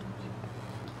proceed?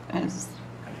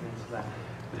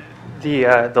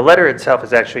 The letter itself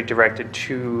is actually directed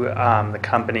to the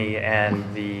company and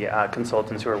the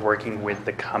consultants who are working with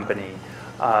the company.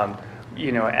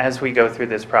 As we go through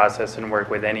this process and work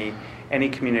with any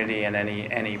community and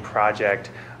any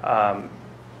project,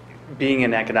 being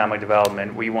in economic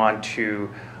development, we want to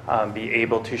be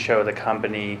able to show the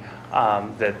company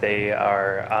that they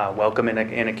are welcome in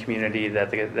a community,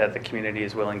 that the community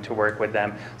is willing to work with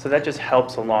them. So that just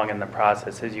helps along in the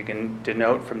process. As you can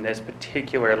denote from this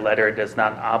particular letter, it does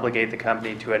not obligate the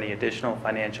company to any additional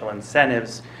financial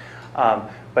incentives.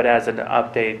 But as an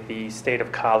update, the state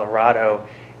of Colorado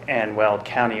and Weld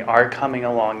County are coming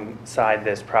alongside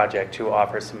this project to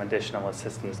offer some additional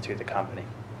assistance to the company.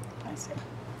 I see.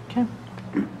 Okay.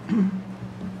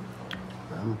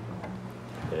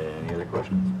 Any other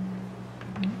questions?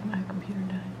 My computer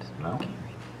died. No?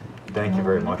 Thank you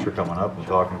very much for coming up and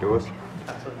talking to us.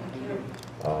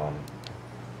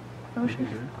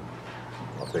 Motion.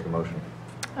 I'll take a motion.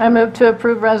 I move to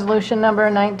approve resolution number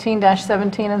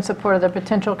 19-17 in support of the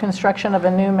potential construction of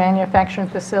a new manufacturing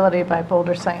facility by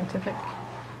Boulder Scientific.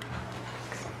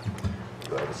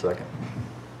 Do I have a second?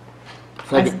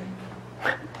 Second.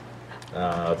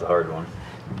 That's a hard one.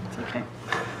 It's okay.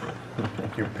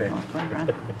 Your pick.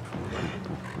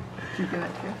 Did you do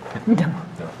it too? No.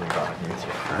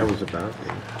 I was about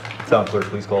to. Town clerk,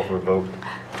 please call for a vote.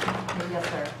 Yes,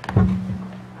 sir.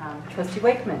 Trustee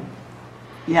Wakeman.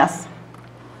 Yes.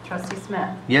 Trustee Smith.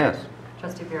 Yes.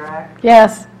 Trustee Burak.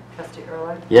 Yes. Trustee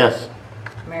Ehrlich. Yes.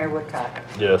 Mayor Woodcock.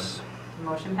 Yes.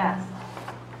 Motion passed.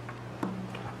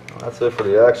 That's it for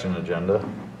the action agenda.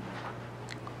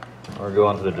 We'll go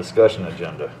on to the discussion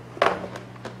agenda.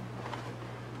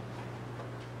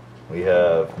 We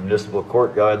have municipal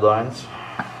court guidelines.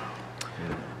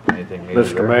 Anything needed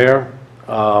Mr. there?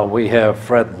 Mayor, we have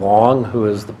Fred Long, who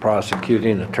is the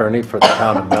prosecuting attorney for the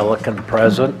town of Milliken,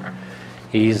 present.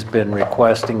 He's been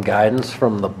requesting guidance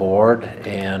from the board,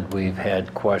 and we've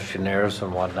had questionnaires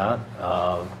and whatnot.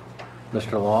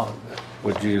 Mr. Long,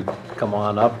 would you come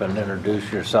on up and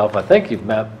introduce yourself? I think you've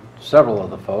met several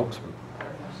of the folks.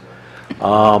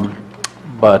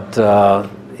 But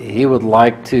he would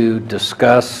like to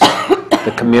discuss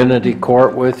the community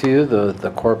court with you,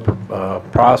 the court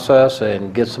process,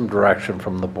 and get some direction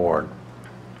from the board.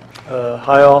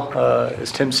 Hi all,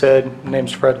 as Tim said,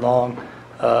 name's Fred Long,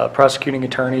 prosecuting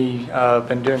attorney.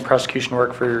 Been doing prosecution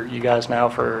work for you guys now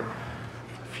for a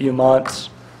few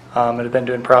months, and have been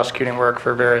doing prosecuting work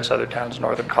for various other towns in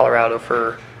northern Colorado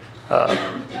for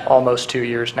almost 2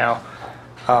 years now.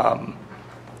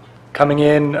 Coming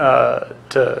in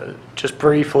to just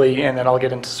briefly, and then I'll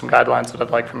get into some guidelines that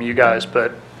I'd like from you guys,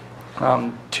 but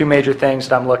two major things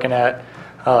that I'm looking at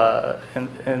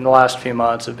in the last few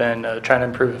months have been trying to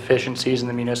improve efficiencies in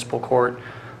the municipal court,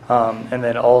 and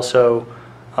then also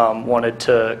wanted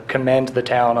to commend the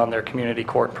town on their community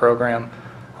court program.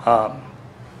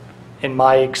 In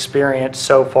my experience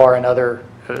so far in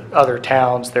other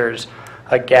towns, there's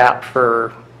a gap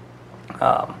for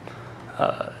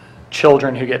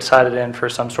children who get cited in for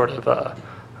some sort of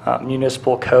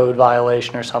municipal code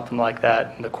violation or something like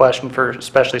that. And the question for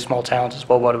especially small towns is,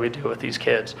 well, what do we do with these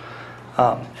kids?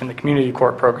 And the community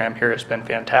court program here has been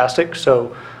fantastic.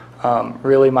 So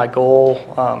really my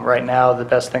goal right now, the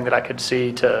best thing that I could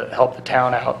see to help the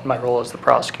town out, my role as the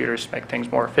prosecutor, is to make things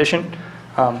more efficient.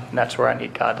 And that's where I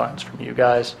need guidelines from you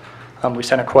guys. We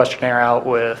sent a questionnaire out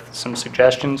with some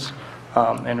suggestions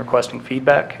and requesting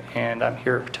feedback, and I'm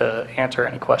here to answer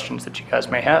any questions that you guys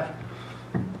may have.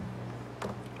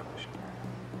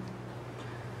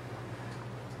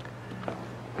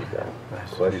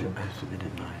 Question?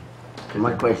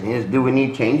 My question is, do we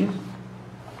need changes?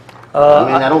 I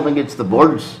mean, I don't think it's the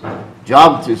board's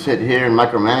job to sit here and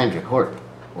micromanage a court,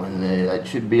 when it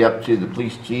should be up to the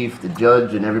police chief, the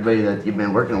judge, and everybody that you've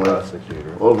been working with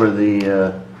over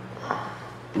the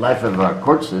life of our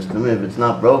court system. If it's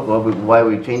not broke, why are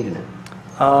we changing it?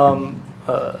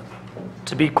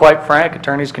 To be quite frank,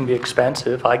 attorneys can be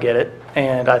expensive, I get it,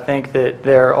 and I think that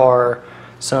there are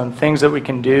some things that we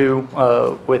can do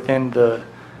within the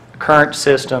current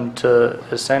system to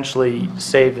essentially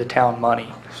save the town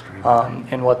money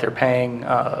in what they're paying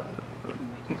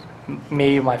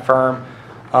me, my firm,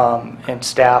 and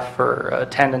staff for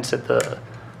attendance at the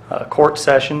court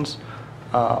sessions.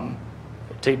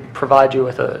 To provide you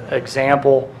with an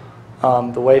example,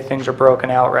 the way things are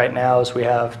broken out right now is we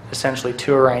have essentially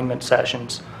 2 arraignment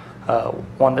sessions,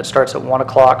 one that starts at 1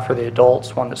 o'clock for the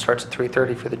adults, one that starts at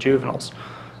 3:30 for the juveniles.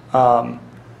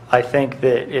 I think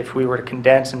that if we were to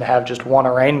condense and to have just 1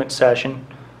 arraignment session,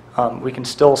 we can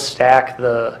still stack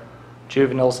the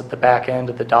juveniles at the back end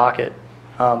of the docket.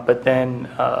 But then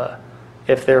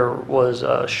if there was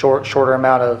a shorter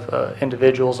amount of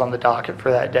individuals on the docket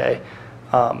for that day,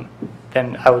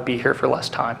 then I would be here for less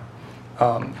time.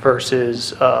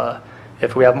 Versus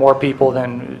if we have more people,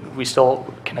 then we still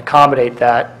can accommodate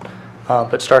that.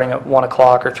 But starting at 1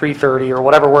 o'clock or 3:30 or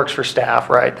whatever works for staff,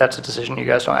 right? That's a decision you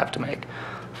guys don't have to make.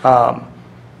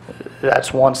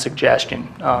 That's one suggestion.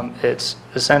 It's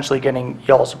essentially getting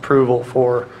y'all's approval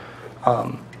for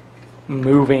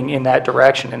moving in that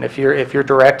direction. And if your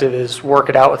directive is work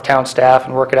it out with town staff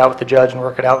and work it out with the judge and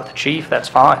work it out with the chief, that's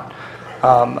fine.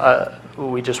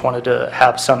 We just wanted to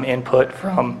have some input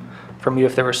from you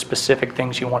if there were specific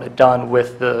things you wanted done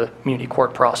with the community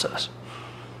court process.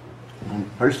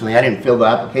 Personally, I didn't fill the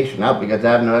application out because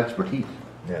I have no expertise.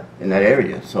 in that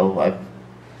area, so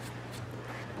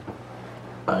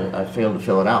I failed to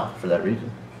fill it out for that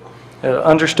reason.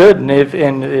 Understood,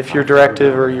 and if your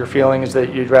directive or your feeling is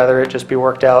that you'd rather it just be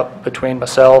worked out between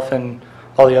myself and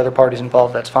all the other parties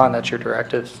involved, that's fine, that's your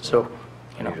directive, so,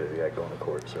 you know. Usually I go into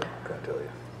court, so I can't tell you.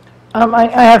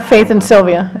 I have faith in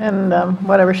Sylvia and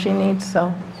whatever she needs,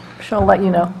 so she'll let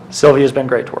you know. Sylvia's been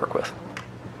great to work with.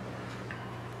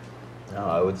 No,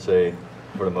 I would say,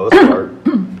 for the most part,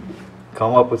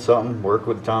 come up with something, work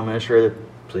with the town administrator,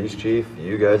 police chief,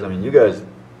 you guys. I mean, you guys,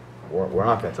 we're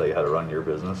not going to tell you how to run your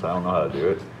business. I don't know how to do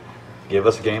it. Give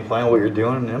us a game plan, what you're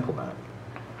doing, and implement it.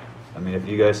 I mean, if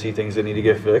you guys see things that need to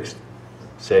get fixed,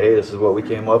 say, hey, this is what we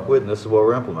came up with, and this is what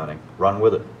we're implementing. Run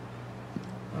with it.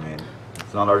 I mean,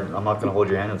 it's not our, I'm not going to hold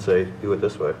your hand and say, do it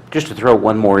this way. Just to throw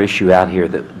one more issue out here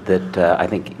that I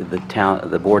think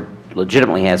the board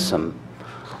legitimately has some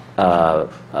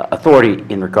authority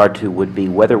in regard to would be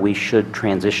whether we should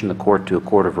transition the court to a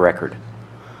court of record.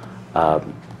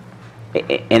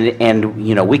 And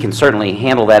you know, we can certainly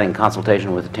handle that in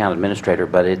consultation with the town administrator,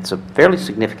 but it's a fairly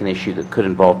significant issue that could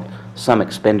involve some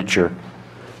expenditure,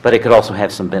 but it could also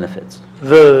have some benefits.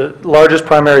 The largest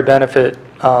primary benefit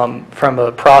from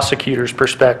a prosecutor's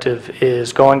perspective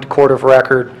is going to court of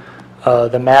record.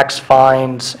 The max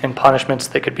fines and punishments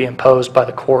that could be imposed by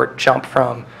the court jump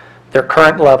from their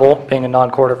current level, being a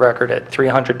non-court of record, at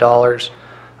 $300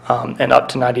 and up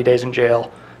to 90 days in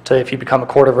jail, to if you become a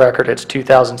court of record, it's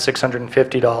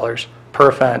 $2,650 per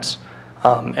offense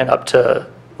and up to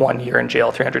 1 year in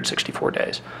jail, 364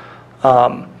 days.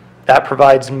 That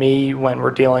provides me, when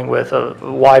we're dealing with a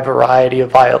wide variety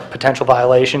of potential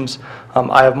violations,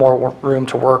 I have more room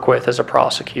to work with as a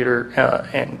prosecutor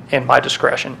in my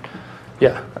discretion.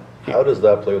 Yeah. How does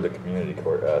that play with the community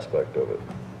court aspect of it?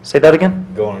 Say that again?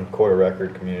 Going court of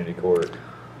record, community court,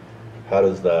 how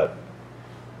does that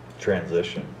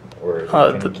transition? Or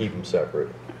can you keep them separate?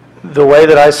 The way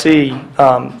that I see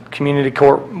community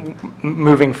court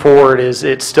moving forward is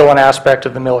it's still an aspect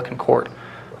of the Milliken court.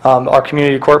 Our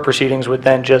community court proceedings would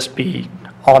then just be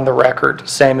on the record,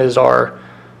 same as our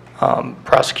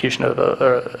prosecution of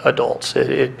adults.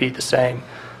 It'd be the same.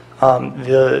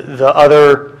 The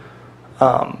other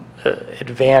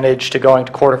advantage to going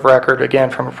to court of record, again,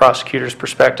 from a prosecutor's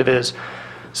perspective, is,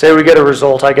 say we get a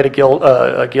result, I get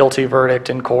a guilty verdict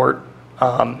in court,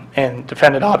 and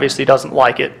defendant obviously doesn't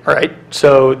like it, right?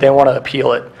 So they want to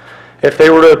appeal it. If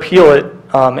they were to appeal it,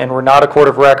 and we're not a court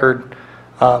of record,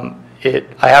 I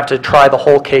have to try the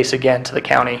whole case again to a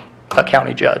county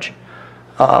judge.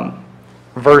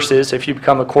 Versus if you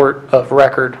become a court of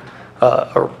record,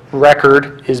 a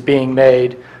record is being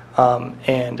made,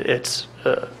 and it's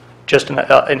just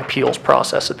an appeals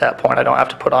process at that point. I don't have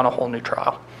to put on a whole new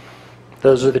trial.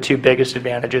 Those are the two biggest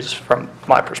advantages from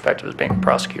my perspective as being a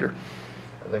prosecutor.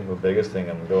 I think the biggest thing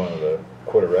I'm going to the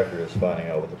court of record is finding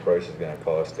out what the price is going to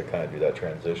cost to kind of do that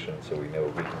transition, so we know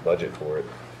we can budget for it.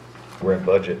 We're in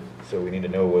budget, so we need to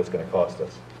know what it's going to cost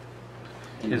us.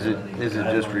 Is it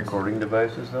just recording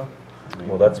devices, though?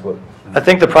 Well, that's what... I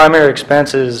think the primary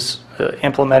expense is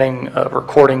implementing a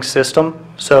recording system.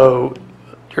 So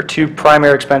your two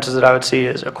primary expenses that I would see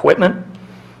is equipment,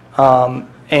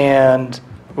 and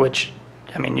which,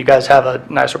 I mean, you guys have a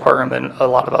nicer courtroom than a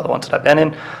lot of other ones that I've been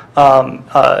in.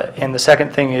 And the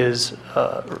second thing is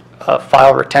a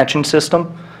file retention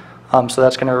system. So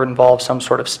that's going to involve some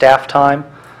sort of staff time,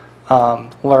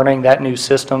 learning that new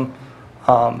system,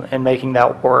 and making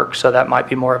that work. So that might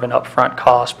be more of an upfront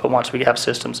cost, but once we have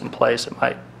systems in place, it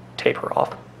might taper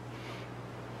off.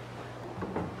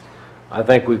 I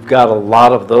think we've got a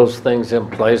lot of those things in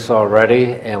place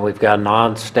already, and we've got a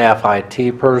non-staff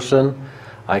IT person.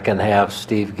 I can have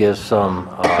Steve give some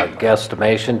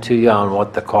guesstimation to you on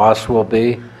what the cost will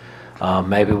be.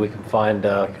 Maybe we can find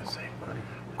a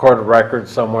court of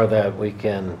records somewhere that we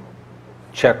can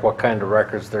check what kind of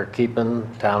records they're keeping,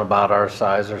 town about our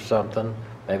size or something.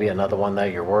 Maybe another one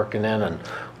that you're working in, and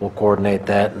we'll coordinate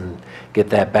that and get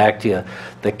that back to you.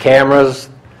 The cameras,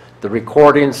 the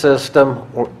recording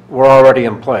system, we're already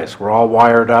in place. We're all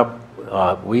wired up.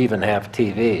 We even have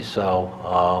TV,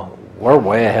 so we're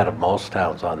way ahead of most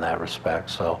towns on that respect.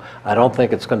 So I don't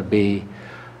think it's going to be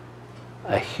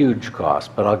a huge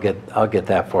cost, but I'll get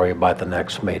that for you by the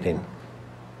next meeting.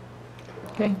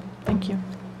 Okay, thank you.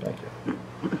 Thank you.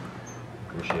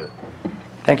 Appreciate it.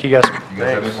 Thank you, guys. You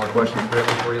guys have any more questions for him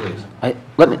before you leave?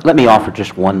 Let me offer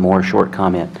just one more short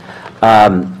comment.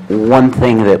 One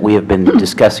thing that we have been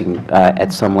discussing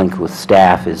at some length with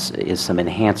staff is some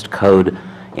enhanced code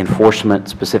enforcement,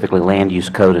 specifically land use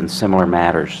code and similar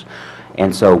matters.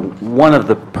 And so one of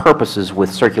the purposes with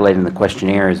circulating the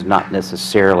questionnaire is not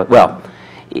necessarily, well,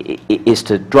 is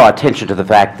to draw attention to the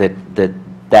fact that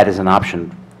that is an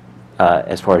option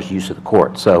as far as use of the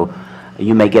court. So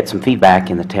you may get some feedback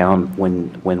in the town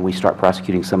when we start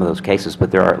prosecuting some of those cases,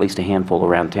 but there are at least a handful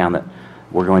around town that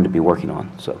we're going to be working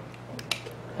on. So.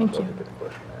 Thank you.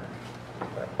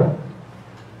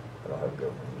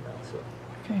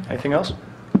 Okay. Anything else?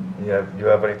 You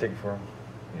have anything for him?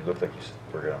 You look like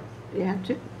we're going. Yeah.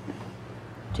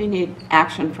 Do you need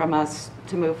action from us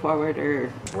to move forward,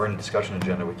 or? We're in discussion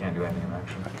agenda. We can't do anything in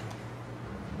action.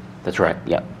 That's right.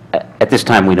 Yeah. At this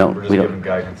time, we don't. We're just giving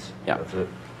guidance. Yeah. That's it.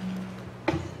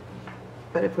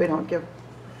 But if we don't give.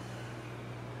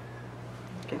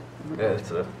 Okay. Yeah,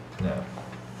 it's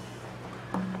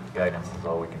guidance is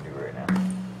all we can do right now.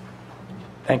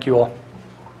 Thank you all.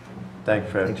 Thanks,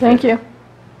 Fred. Thank you.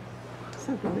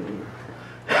 So really,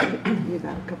 you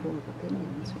got a couple of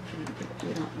opinions.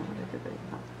 You don't know what everybody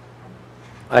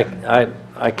thought.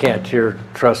 I can't hear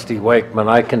Trustee Wakeman.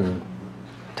 I can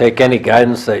take any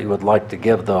guidance that you would like to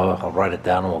give, though. I'll write it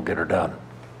down and we'll get her done.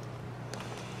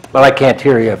 But I can't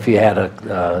hear you if you had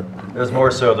a... There's more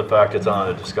so the fact it's on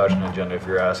a discussion agenda. If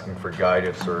you're asking for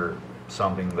guidance or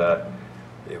something that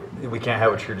we can't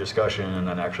have a true discussion and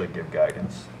then actually give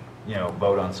guidance. You know,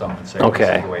 vote on something and say this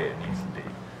is the way it needs to be.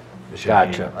 It should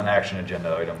Gotcha. be an action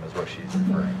agenda item is what she's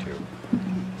referring to.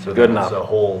 So Good there's enough. a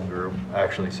whole group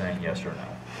actually saying yes or no.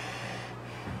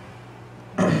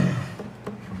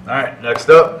 All right, next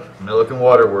up, Milliken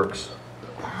Waterworks.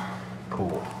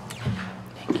 Cool.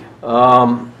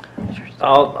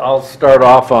 I'll start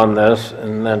off on this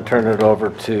and then turn it over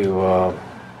to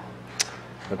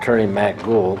Attorney Matt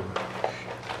Gould.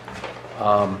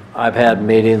 I've had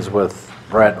meetings with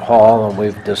Brett Hall and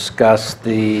we've discussed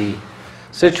the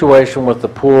situation with the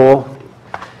pool.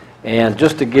 And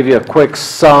just to give you a quick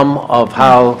sum of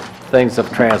how things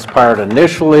have transpired,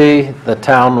 initially the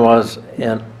town was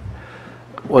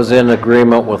in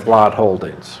agreement with Lot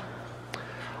Holdings.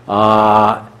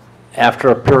 After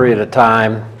a period of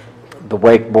time, the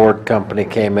wakeboard company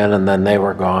came in and then they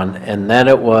were gone. And then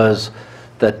it was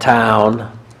the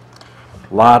town,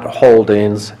 Lot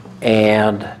Holdings,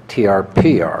 and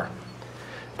TRPR.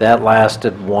 That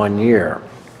lasted 1 year.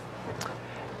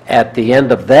 At the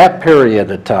end of that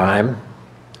period of time,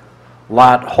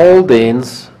 Lot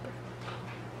Holdings,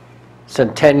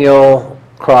 Centennial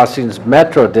Crossings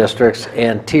Metro Districts,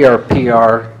 and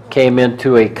TRPR came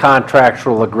into a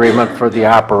contractual agreement for the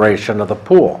operation of the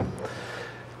pool.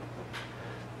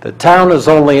 The town is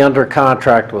only under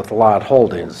contract with Lot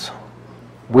Holdings.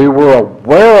 We were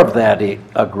aware of that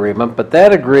agreement, but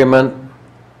that agreement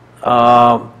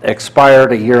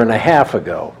expired 1.5 years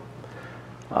ago.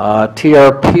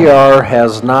 TRPR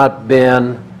has not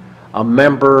been a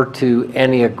member to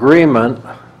any agreement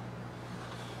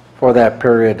for that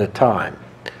period of time.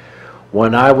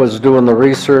 When I was doing the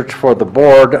research for the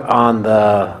board on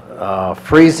the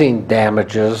freezing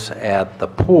damages at the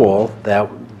pool that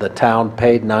the town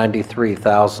paid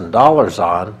 $93,000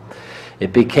 on,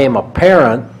 it became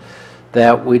apparent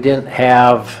that we didn't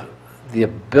have the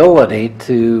ability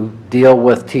to deal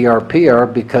with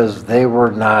TRPR because they were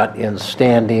not in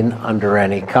standing under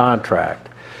any contract.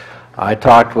 I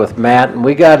talked with Matt and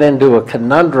we got into a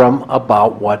conundrum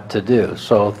about what to do.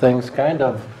 So things kind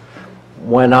of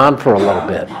went on for a little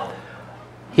bit.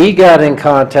 He got in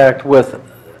contact with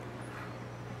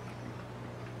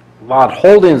Lot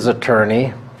Holdings'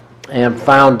 attorney and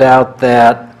found out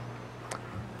that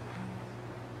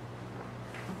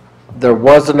there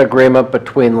was an agreement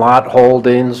between Lot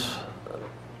Holdings,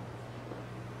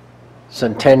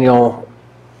 Centennial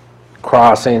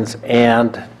Crossings,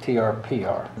 and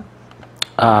TRPR.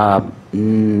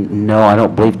 No, I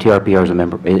don't believe TRPR is a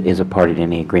member, is a party to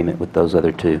any agreement with those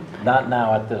other two. Not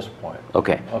now at this point.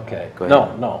 Okay. Okay. Go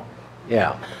ahead. No,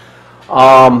 yeah.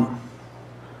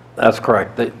 That's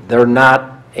correct. They're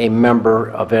not a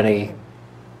member of any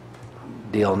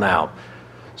deal now.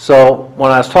 So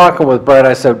when I was talking with Brett,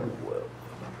 I said,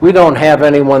 we don't have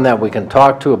anyone that we can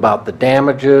talk to about the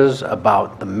damages,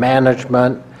 about the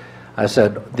management. I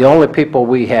said, the only people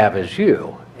we have is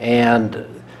you. And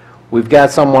we've got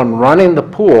someone running the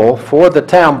pool for the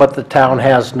town, but the town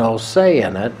has no say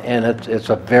in it, and it's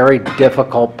a very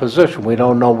difficult position. We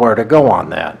don't know where to go on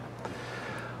that.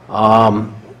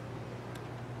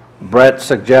 Brett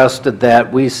suggested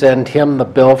that we send him the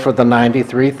bill for the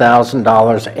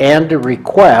 $93,000 and a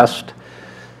request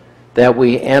that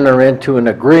we enter into an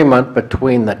agreement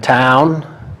between the town,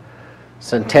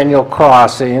 Centennial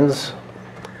Crossings,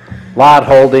 Lot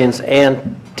Holdings,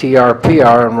 and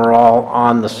TRPR, and we're all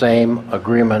on the same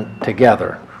agreement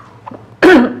together.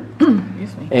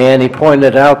 And he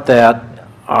pointed out that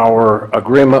our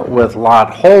agreement with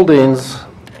Lot Holdings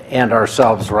and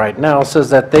ourselves right now says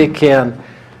that they can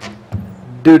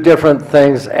do different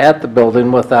things at the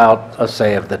building without a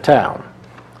say of the town.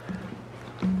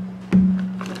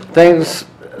 Things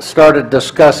started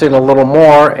discussing a little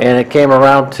more, and it came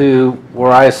around to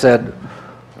where I said,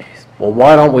 well,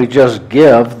 why don't we just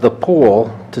give the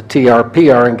pool to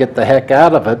TRPR and get the heck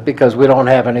out of it, because we don't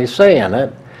have any say in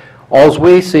it. All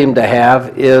we seem to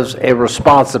have is a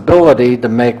responsibility to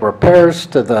make repairs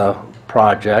to the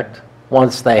project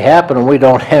once they happen, and we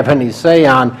don't have any say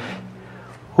on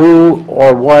who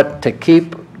or what to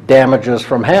keep damages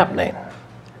from happening.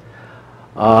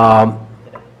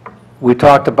 We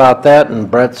talked about that, and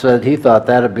Brett said he thought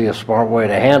that'd be a smart way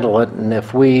to handle it, and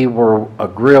if we were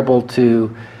agreeable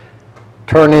to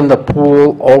turning the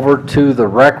pool over to the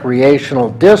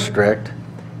recreational district,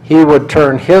 he would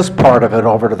turn his part of it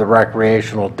over to the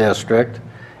recreational district,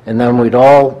 and then we'd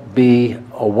all be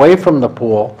away from the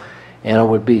pool, and it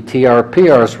would be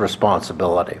TRPR's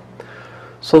responsibility.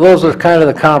 So those are kind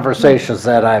of the conversations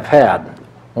that I've had.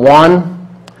 One,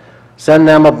 send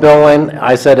them a billing.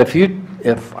 I said,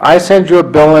 if I send you a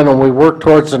billing and we work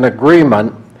towards an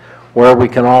agreement where we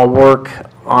can all work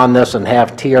on this and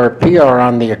have TRPR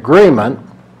on the agreement,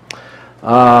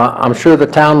 I'm sure the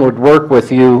town would work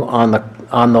with you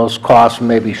on those costs and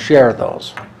maybe share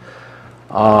those.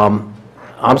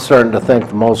 I'm starting to think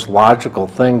the most logical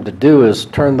thing to do is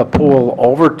turn the pool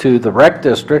over to the rec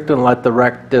district and let the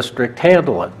rec district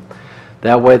handle it.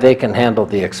 That way they can handle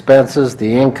the expenses,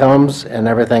 the incomes, and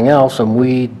everything else, and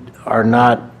we are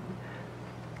not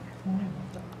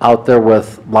out there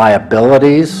with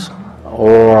liabilities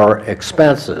or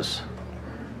expenses.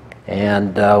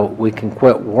 And we can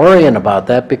quit worrying about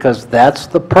that, because that's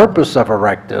the purpose of a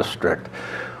rec district.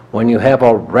 When you have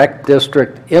a rec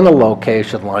district in a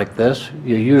location like this,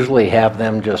 you usually have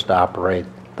them just operate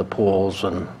the pools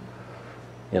and,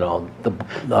 you know,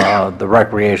 the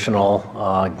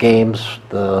recreational games,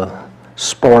 the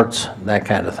sports, that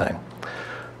kind of thing.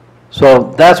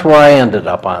 So that's where I ended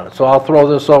up on it. So I'll throw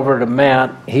this over to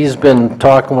Matt. He's been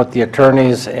talking with the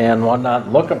attorneys and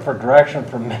whatnot, looking for direction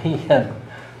from me and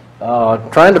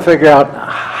trying to figure out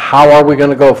how are we going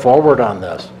to go forward on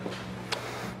this.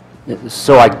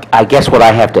 So I guess what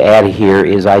I have to add here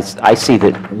is I see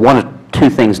that one of two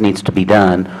things needs to be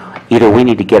done. Either we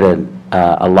need to get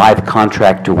a live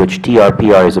contract to which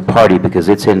TRPR is a party because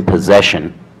it's in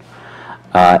possession,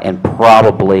 and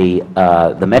probably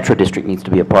the Metro District needs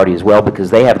to be a party as well because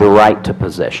they have the right to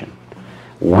possession.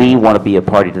 We want to be a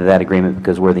party to that agreement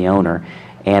because we're the owner,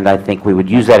 and I think we would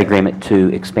use that agreement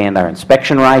to expand our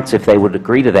inspection rights if they would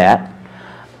agree to that.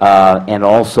 And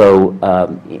also,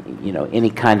 you know,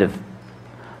 any kind of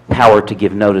power to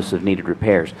give notice of needed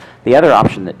repairs. The other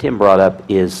option that Tim brought up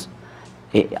is,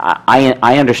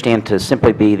 I understand to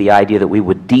simply be the idea that we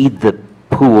would deed the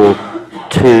pool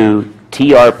to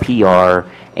TRPR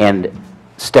and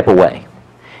step away.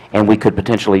 And we could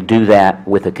potentially do that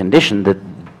with a condition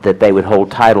that they would hold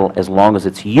title as long as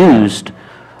it's used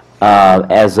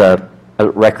as a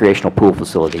recreational pool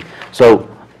facility. So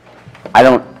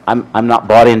I'm not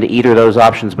bought into either of those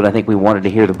options, but I think we wanted to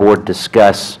hear the board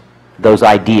discuss those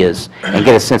ideas and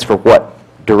get a sense for what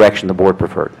direction the board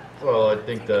preferred. Well, I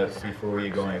think that before we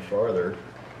go any farther,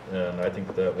 and I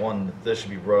think that one, this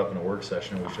should be brought up in a work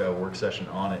session. We should have a work session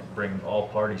on it, bring all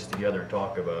parties together and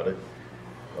talk about it.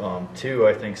 Two,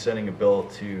 I think sending a bill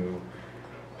to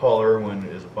Paul Irwin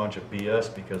is a bunch of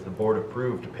BS because the board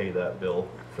approved to pay that bill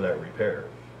for that repair.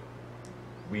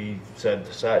 We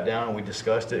sat down and we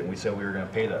discussed it and we said we were going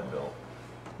to pay that bill.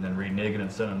 And then reneging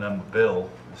and sending them a bill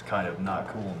is kind of not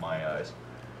cool in my eyes.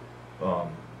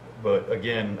 But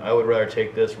again, I would rather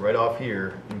take this right off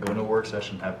here and go into a work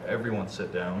session, have everyone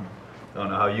sit down. I don't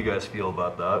know how you guys feel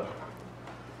about that,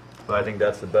 but I think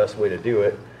that's the best way to do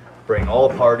it. Bring all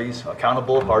parties,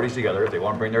 accountable parties together. If they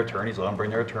want to bring their attorneys, let them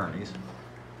bring their attorneys.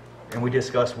 And we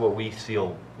discuss what we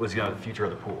feel was going to be the future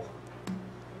of the pool.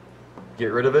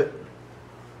 Get rid of it,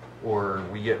 or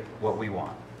we get what we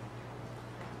want.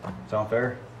 Sound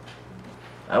fair?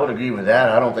 I would agree with that.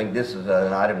 I don't think this is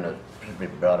an item that should be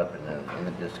brought up in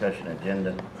the discussion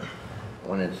agenda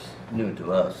when it's new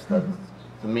to us. To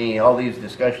me, all these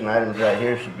discussion items right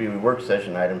here should be work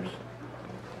session items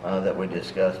that we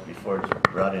discuss before it's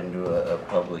brought into a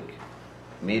public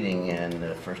meeting and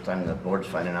the first time the board's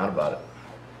finding out about it.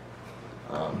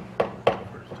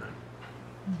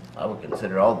 I would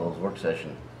consider all those work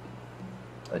session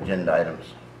agenda items.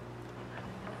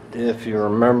 If you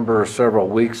remember several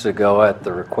weeks ago at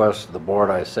the request of the board,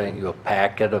 I sent you a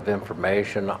packet of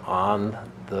information on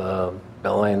the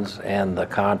billings and the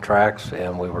contracts,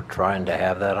 and we were trying to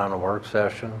have that on a work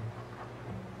session.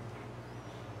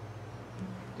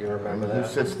 You remember Who that?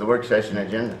 sets the work session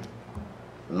agenda?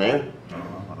 The mayor? No,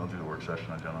 I don't do the work session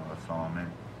agenda, that's all on me.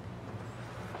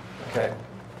 Okay.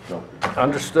 So,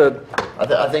 Understood.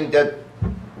 I think that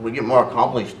we get more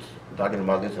accomplished talking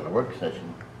about this in a work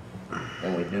session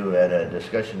than we do at a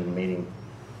discussion meeting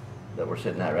that we're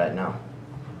sitting at right now.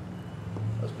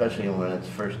 Especially when it's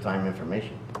first time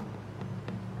information.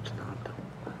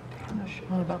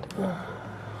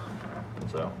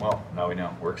 So, well, now we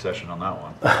know, work session on that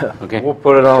one. Okay. We'll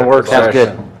put it on work Sounds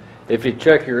session. good. If you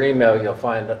check your email, you'll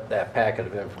find that packet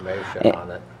of information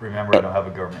on it. Remember, I don't have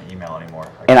a government email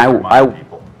anymore. And can remind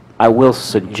people. I will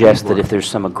suggest that if there's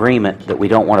some agreement that we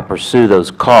don't want to pursue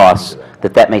those costs,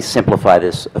 that may simplify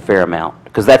this a fair amount.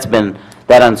 Because that's been,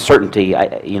 that uncertainty,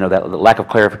 you know, that the lack of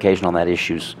clarification on that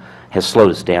issues has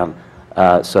slowed us down.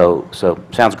 So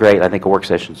sounds great. I think a work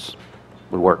sessions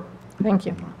would work. Thank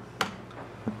you.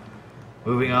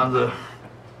 Moving on to the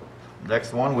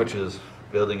next one, which is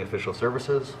building official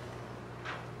services.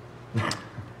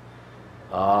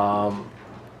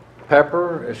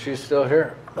 Pepper, is she still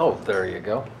here? Oh, there you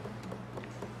go.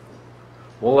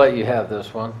 We'll let you have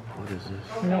this one. What is this?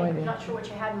 I'm not sure what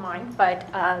you had in mind, but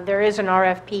there is an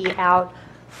RFP out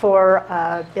for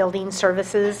building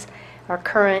services. Our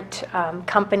current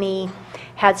company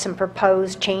had some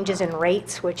proposed changes in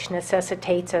rates, which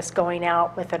necessitates us going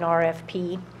out with an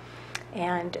RFP.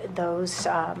 And those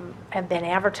have been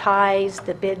advertised.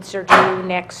 The bids are due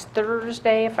next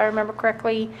Thursday, if I remember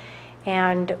correctly.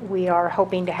 And we are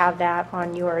hoping to have that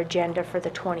on your agenda for the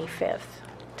 25th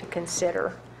to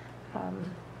consider.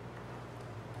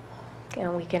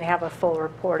 And we can have a full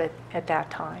report at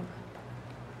that time.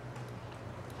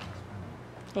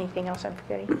 Anything else I'm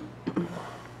forgetting?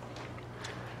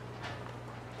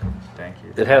 Thank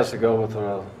you. It has to go with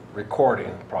a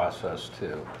recording process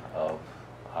too of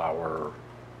our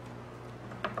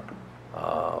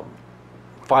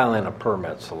filing of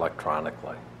permits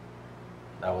electronically.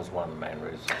 That was one of the main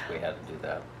reasons we had to do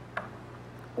that.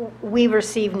 We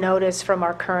received notice from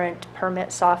our current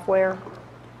permit software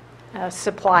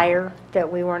supplier that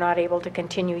we were not able to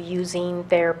continue using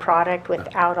their product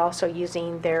without also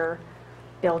using their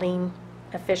building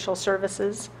official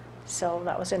services. So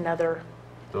that was another.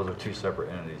 Those are two separate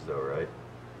entities though, right?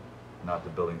 Not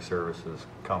the building services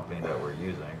company that we're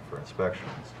using for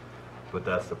inspections, but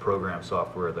that's the program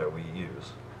software that we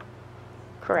use.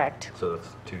 Correct. So it's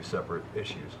two separate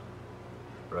issues,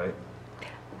 right?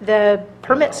 The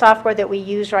permit software that we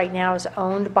use right now is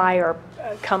owned by our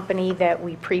company that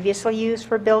we previously used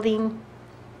for building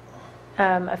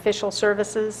official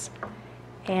services,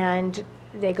 and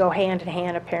they go hand in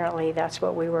hand, apparently. That's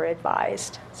what we were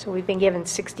advised. So we've been given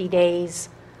 60 days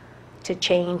to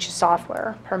change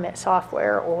software, permit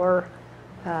software, or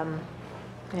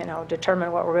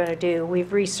determine what we're going to do.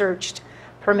 We've researched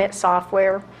permit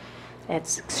software.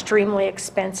 It's extremely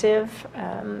expensive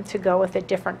to go with a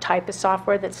different type of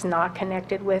software that's not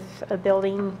connected with a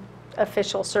building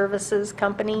official services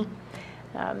company.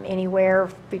 Anywhere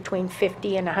between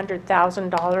 $50,000 and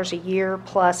 $100,000 a year,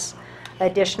 plus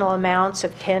additional amounts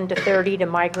of 10 to 30 to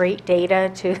migrate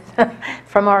data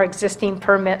from our existing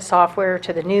permit software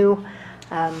to the new.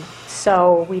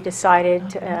 So we decided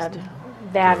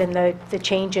that and the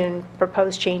change in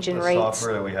proposed change in rates. The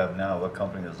software that we have now, what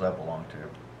company does that belong to?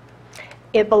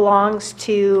 It belongs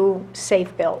to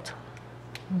Safe Build.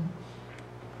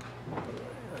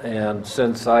 And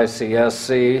since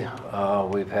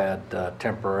ICSC, we've had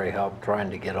temporary help trying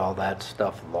to get all that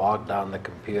stuff logged on the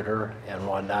computer and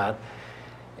whatnot.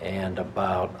 And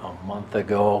about a month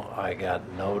ago, I got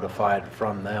notified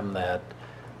from them that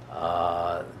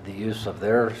the use of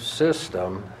their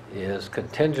system is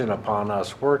contingent upon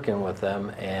us working with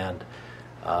them, and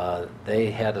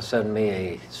they had to send me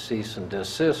a cease and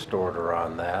desist order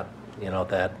on that,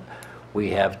 that we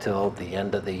have till the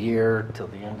end of the year, till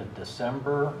the end of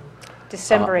December.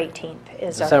 December 18th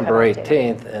is our December cutoff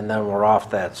date. 18th, and then we're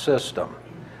off that system.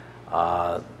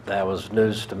 That was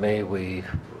news to me. We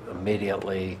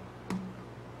immediately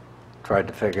tried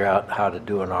to figure out how to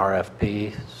do an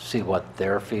RFP, see what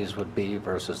their fees would be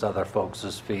versus other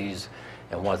folks' fees,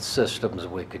 and what systems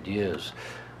we could use.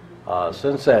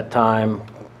 Since that time,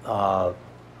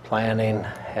 planning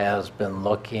has been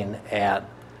looking at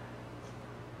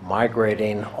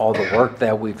migrating all the work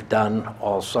that we've done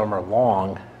all summer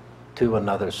long to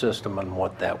another system and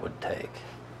what that would take.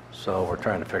 So we're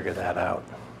trying to figure that out.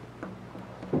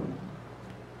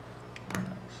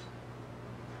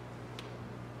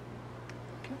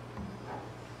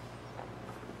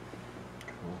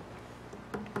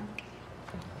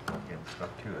 Getting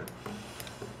stuck to it.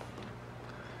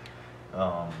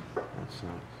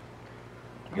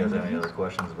 You guys have any other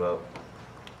questions about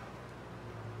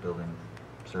building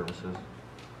services?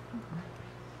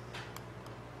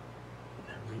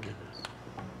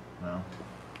 No?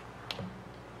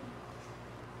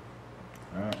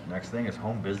 All right, next thing is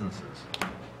home businesses.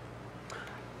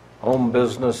 Home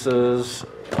businesses,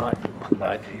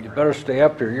 you better stay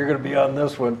up here, you're going to be on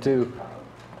this one too.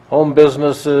 Home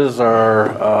businesses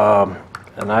are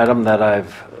an item that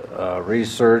I've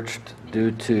researched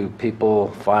due to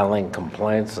people filing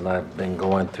complaints, and I've been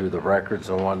going through the records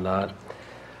and whatnot.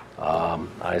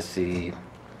 I see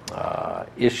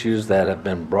issues that have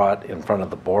been brought in front of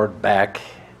the board back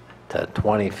to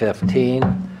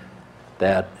 2015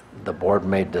 that the board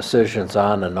made decisions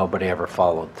on and nobody ever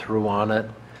followed through on it.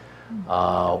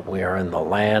 We are in the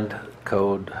land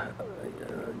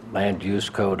use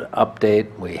code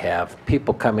update. We have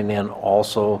people coming in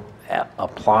also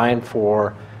applying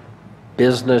for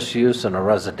business use in a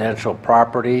residential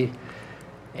property,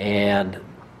 and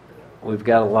we've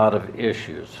got a lot of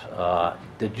issues.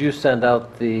 Did you send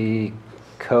out the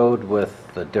code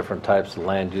with the different types of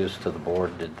land use to the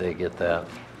board? Did they get that?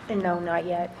 No, not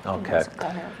yet. Okay. It hasn't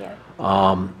gone out yet.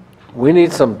 We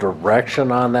need some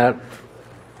direction on that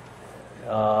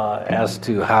as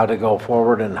to how to go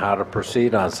forward and how to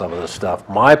proceed on some of this stuff.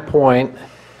 My point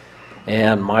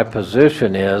and my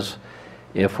position is,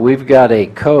 if we've got a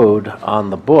code on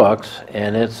the books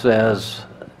and it says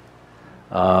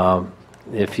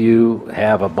if you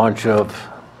have a bunch of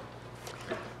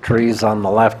trees on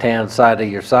the left-hand side of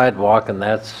your sidewalk and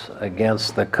that's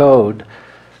against the code,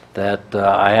 that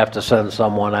I have to send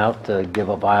someone out to give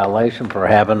a violation for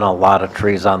having a lot of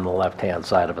trees on the left-hand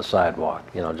side of a sidewalk,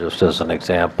 you know, just as an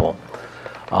example.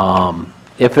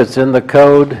 If it's in the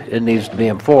code, it needs to be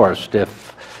enforced.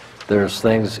 If there's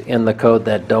things in the code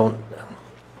that don't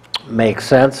make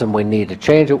sense and we need to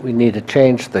change it, we need to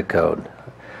change the code.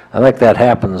 I think that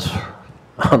happens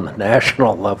on the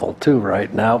national level too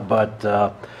right now, but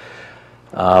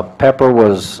Pepper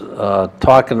was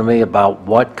talking to me about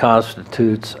what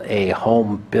constitutes a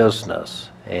home business,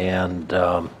 and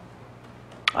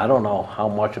I don't know how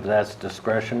much of that's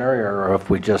discretionary or if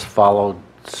we just followed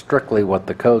strictly what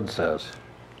the code says.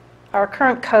 Our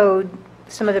current code,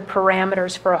 some of the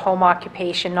parameters for a home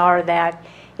occupation are that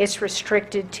it's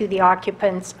restricted to the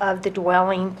occupants of the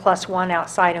dwelling plus one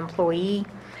outside employee.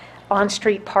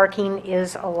 On-street parking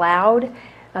is allowed.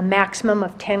 A maximum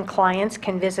of 10 clients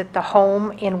can visit the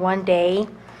home in one day.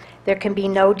 There can be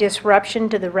no disruption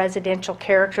to the residential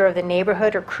character of the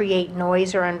neighborhood or create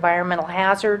noise or environmental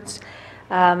hazards.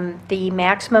 The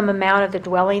maximum amount of the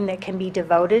dwelling that can be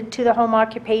devoted to the home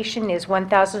occupation is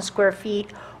 1,000 square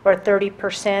feet or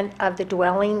 30% of the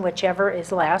dwelling, whichever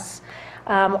is less,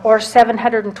 or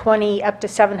 720 up to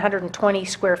 720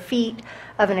 square feet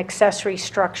of an accessory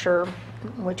structure,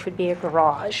 which would be a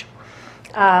garage.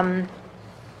 Home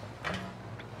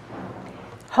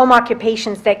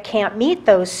occupations that can't meet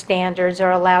those standards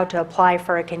are allowed to apply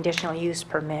for a conditional use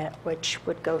permit, which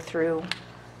would go through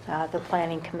the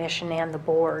Planning Commission and the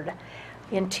board.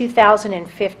 In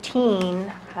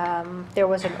 2015, there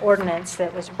was an ordinance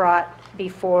that was brought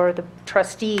before the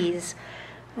trustees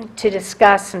to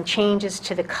discuss some changes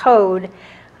to the code.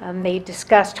 They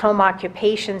discussed home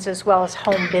occupations as well as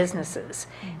home businesses,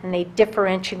 and they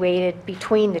differentiated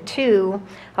between the two.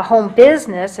 A home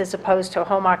business, as opposed to a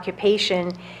home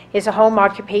occupation, is a home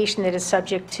occupation that is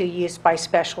subject to use by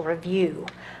special review.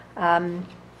 And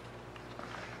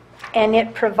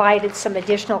it provided some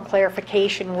additional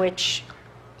clarification, which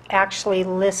actually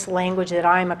lists language that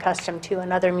I'm accustomed to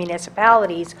in other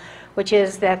municipalities, which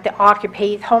is that the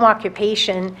home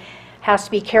occupation has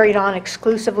to be carried on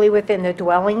exclusively within the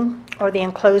dwelling or the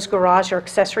enclosed garage or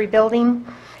accessory building,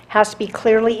 has to be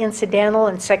clearly incidental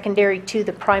and secondary to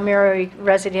the primary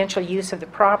residential use of the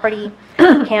property,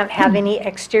 can't have any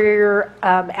exterior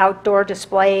outdoor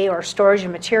display or storage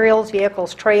of materials,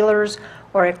 vehicles, trailers,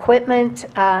 or equipment,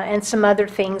 and some other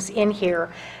things in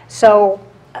here. So,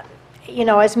 you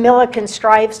know, as Milliken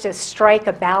strives to strike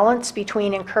a balance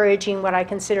between encouraging what I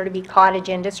consider to be cottage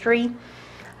industry,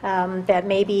 that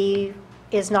maybe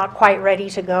is not quite ready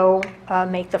to go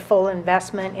make the full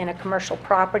investment in a commercial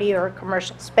property or a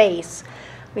commercial space,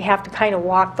 we have to kind of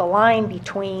walk the line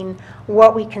between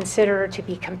what we consider to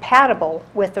be compatible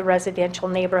with the residential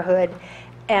neighborhood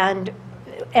and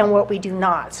what we do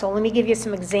not. So let me give you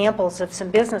some examples of some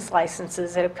business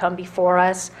licenses that have come before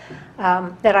us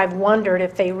that I've wondered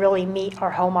if they really meet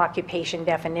our home occupation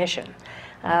definition.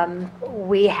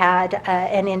 We had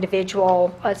an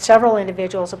individual, several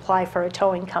individuals apply for a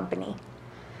towing company.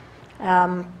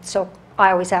 So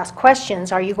I always ask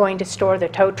questions. Are you going to store the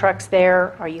tow trucks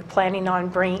there? Are you planning on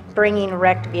bringing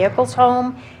wrecked vehicles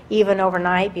home, even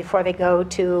overnight before they go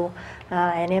to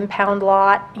an impound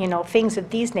lot? You know, things of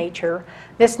this nature,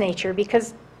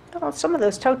 because some of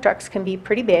those tow trucks can be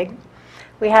pretty big.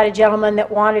 We had a gentleman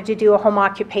that wanted to do a home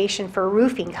occupation for a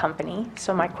roofing company.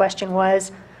 So my question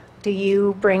was, do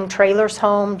you bring trailers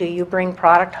home? Do you bring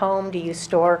product home? Do you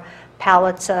store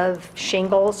pallets of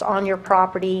shingles on your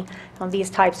property? These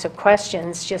types of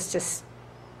questions just to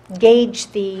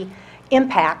gauge the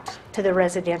impact to the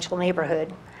residential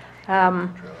neighborhood.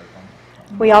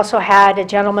 We also had a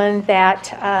gentleman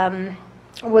that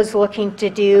was looking to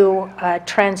do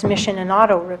transmission and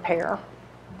auto repair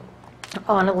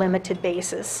on a limited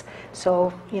basis.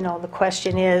 So, you know, the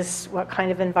question is, what kind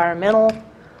of environmental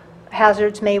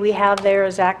hazards may we have there?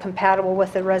 Is that compatible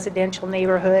with the residential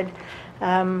neighborhood?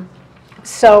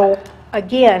 So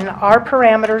again, our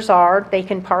parameters are they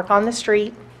can park on the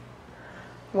street,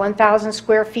 1,000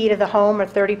 square feet of the home or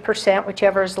 30%,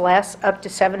 whichever is less, up to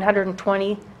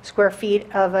 720 square feet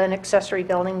of an accessory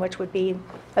building, which would be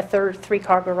a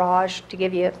three-car garage, to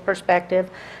give you a perspective.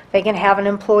 They can have an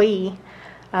employee.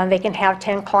 They can have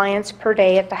 10 clients per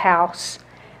day at the house.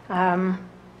 And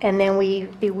then we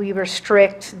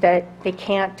restrict that they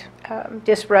can't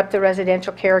disrupt the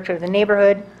residential character of the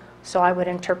neighborhood. So I would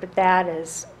interpret that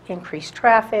as increased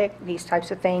traffic, these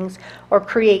types of things, or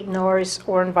create noise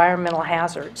or environmental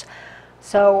hazards.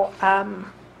 So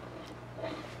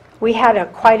we had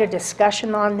quite a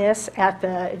discussion on this at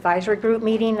the advisory group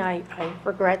meeting. I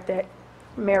regret that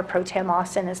Mayor Pro Tem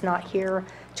Austin is not here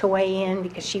to weigh in,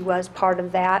 because she was part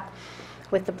of that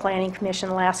with the Planning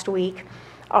Commission last week.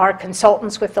 Our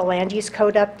consultants with the Land Use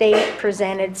Code update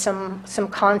presented some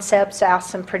concepts,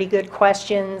 asked some pretty good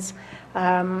questions,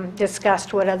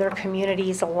 discussed what other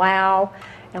communities allow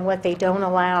and what they don't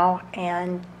allow.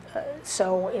 And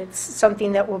so it's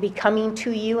something that will be coming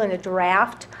to you in a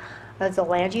draft of the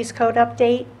Land Use Code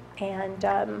update.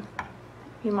 And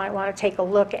you might want to take a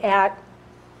look at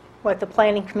what the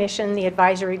Planning Commission, the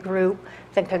advisory group,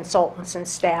 the consultants and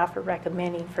staff are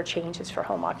recommending for changes for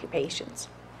home occupations.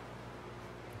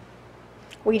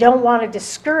 We don't want to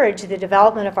discourage the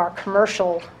development of our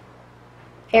commercial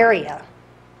area.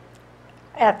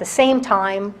 At the same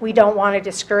time, we don't want to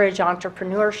discourage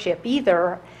entrepreneurship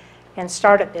either and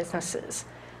startup businesses.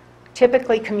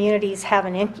 Typically, communities have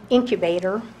an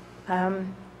incubator.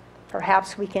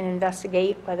 Perhaps we can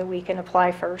investigate whether we can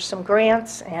apply for some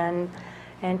grants and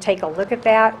take a look at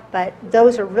that. But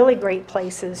those are really great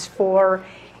places for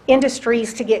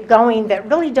industries to get going that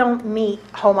really don't meet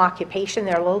home occupation.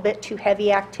 They're a little bit too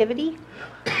heavy activity,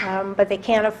 but they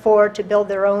can't afford to build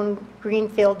their own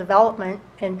greenfield development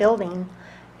and building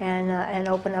and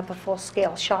open up a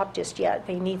full-scale shop just yet.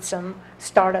 They need some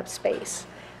startup space.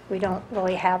 We don't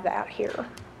really have that here.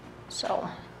 So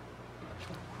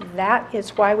that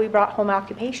is why we brought home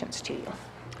occupations to you.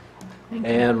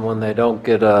 And when they don't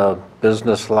get a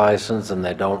business license and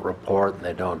they don't report and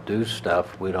they don't do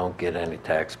stuff, we don't get any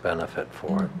tax benefit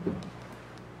for it.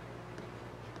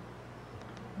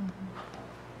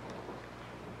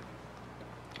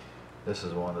 This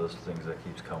is one of those things that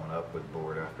keeps coming up with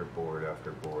board after board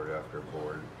after board after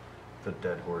board. The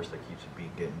dead horse that keeps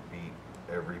getting beat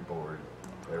every board,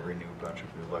 every new bunch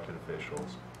of elected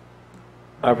officials.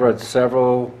 I've read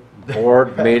several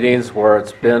board meetings where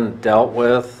it's been dealt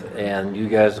with and you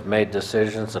guys have made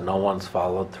decisions and no one's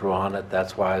followed through on it.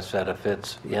 That's why I said if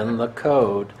it's in the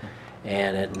code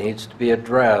and it needs to be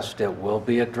addressed, it will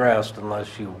be addressed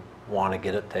unless you want to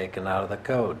get it taken out of the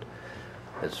code.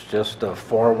 It's just a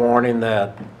forewarning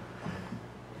that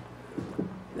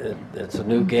it's a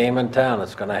new game in town.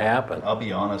 It's going to happen. I'll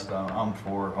be honest, I'm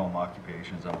for home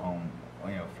occupations. I'm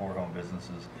for home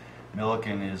businesses.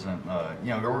 Milliken isn't,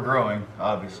 we're growing,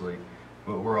 obviously,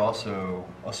 but we're also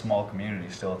a small community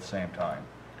still at the same time.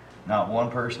 Not one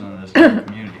person in this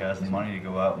community has the money to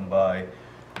go out and buy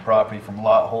property from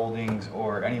Lot Holdings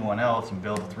or anyone else and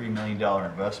build a $3 million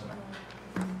investment.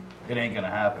 It ain't gonna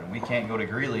happen. We can't go to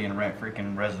Greeley and rent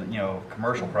freaking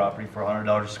commercial property for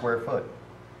 $100 a square foot.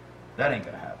 That ain't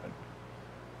gonna happen.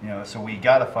 So we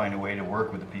gotta find a way to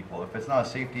work with the people. If it's not a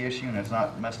safety issue and it's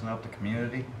not messing up the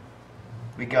community,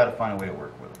 we got to find a way to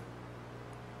work with them.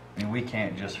 I mean, we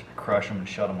can't just crush them and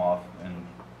shut them off and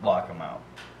lock them out.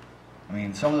 I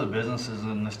mean, some of the businesses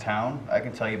in this town, I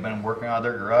can tell you, have been working out of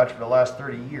their garage for the last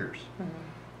 30 years. Mm-hmm.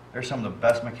 They're some of the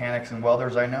best mechanics and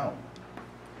welders I know.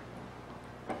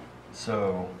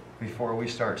 So before we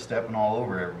start stepping all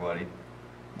over everybody,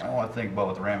 I want to think about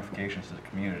what the ramifications to the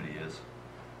community is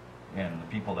and the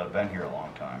people that have been here a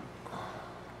long time.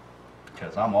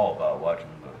 because I'm all about watching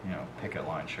the, picket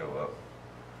line show up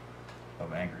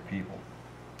of angry people.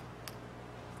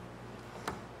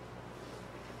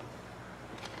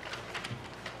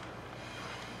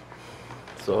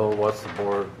 So what's the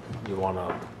board, you want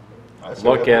I to say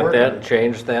look we have at a that work- and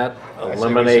change that? I say we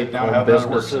Eliminate sit down and home have another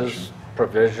work businesses, session.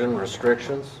 provision,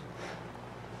 restrictions?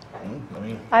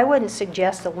 I wouldn't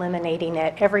suggest eliminating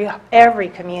it. Every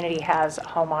community has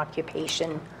home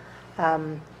occupation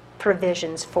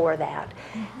provisions for that.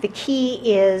 The key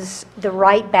is the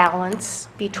right balance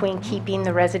between keeping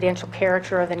the residential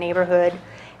character of the neighborhood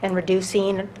and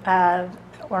reducing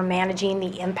or managing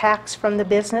the impacts from the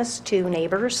business to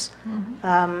neighbors,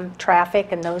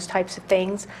 traffic and those types of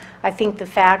things. I think the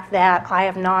fact that I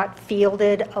have not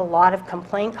fielded a lot of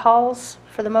complaint calls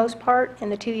for the most part in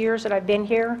the 2 years that I've been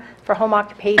here for home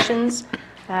occupations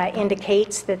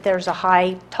indicates that there's a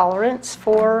high tolerance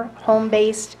for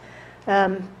home-based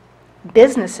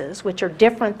businesses, which are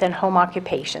different than home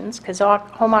occupations, because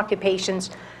home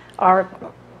occupations are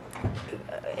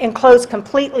enclosed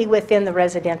completely within the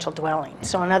residential dwelling.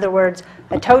 So in other words,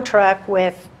 a tow truck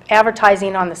with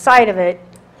advertising on the side of it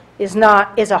is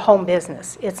a home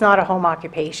business. It's not a home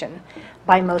occupation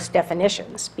by most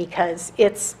definitions because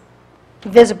it's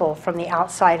visible from the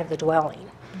outside of the dwelling.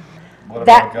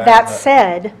 That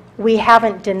said, we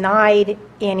haven't denied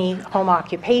any home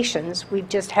occupations. We've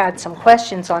just had some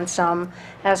questions on some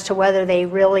as to whether they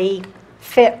really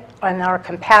fit and are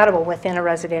compatible within a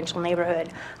residential neighborhood.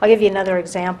 I'll give you another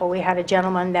example. We had a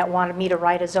gentleman that wanted me to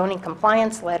write a zoning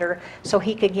compliance letter so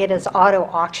he could get his auto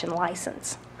auction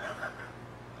license.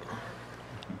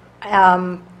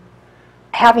 Having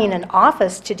an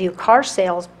office to do car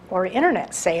sales or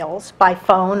internet sales by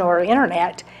phone or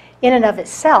internet in and of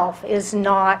itself is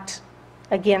not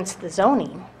against the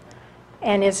zoning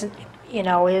and is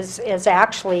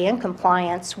actually in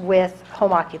compliance with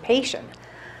home occupation.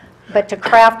 But to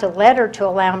craft a letter to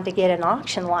allow him to get an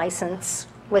auction license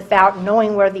without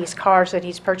knowing where these cars that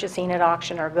he's purchasing at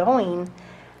auction are going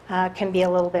can be a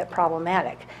little bit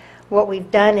problematic. What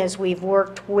we've done is we've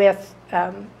worked with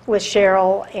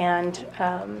Cheryl and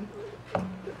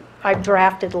I've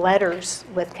drafted letters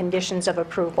with conditions of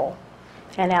approval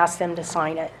and asked them to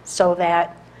sign it so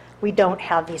that we don't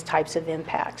have these types of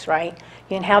impacts, right?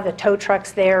 You can have the tow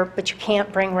trucks there, but you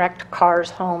can't bring wrecked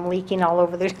cars home leaking all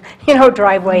over the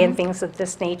driveway and things of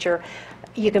this nature.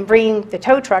 You can bring the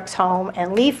tow trucks home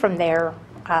and leave from there,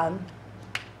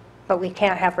 but we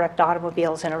can't have wrecked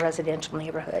automobiles in a residential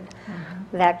neighborhood.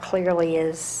 That clearly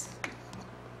is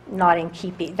not in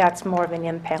keeping. That's more of an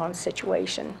impound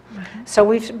situation. So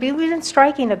we've been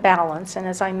striking a balance, and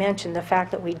as I mentioned, the fact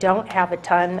that we don't have a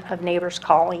ton of neighbors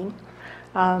calling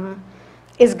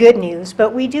is good news,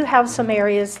 but we do have some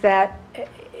areas that,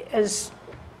 as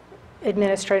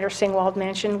Administrator Singwald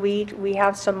mentioned, we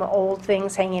have some old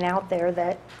things hanging out there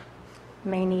that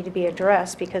may need to be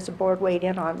addressed because the board weighed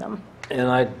in on them. And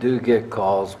I do get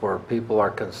calls where people are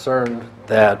concerned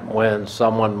that when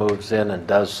someone moves in and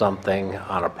does something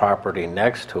on a property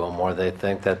next to them where they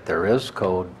think that there is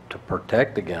code to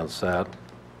protect against that,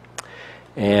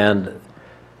 and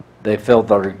they fill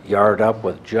their yard up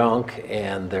with junk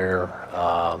and they're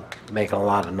making a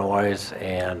lot of noise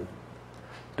and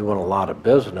doing a lot of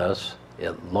business,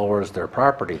 it lowers their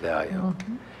property value.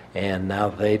 And now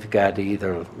they've got to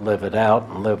either live it out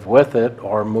and live with it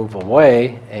or move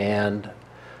away and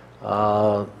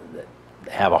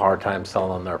have a hard time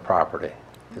selling their property.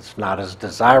 It's not as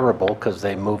desirable because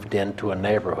they moved into a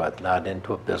neighborhood, not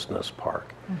into a business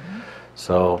park.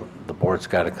 So the board's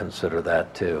got to consider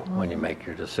that too when you make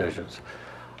your decisions.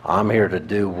 I'm here to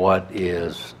do what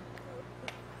is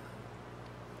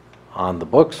on the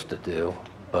books to do,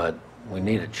 but we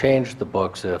need to change the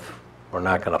books if we're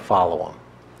not going to follow them,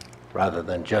 rather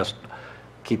than just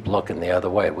keep looking the other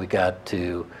way. We got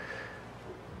to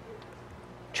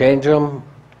change them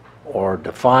or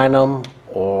define them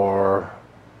or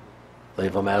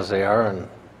leave them as they are and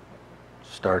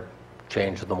start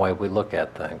changing the way we look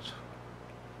at things.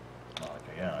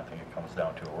 Again, I think it comes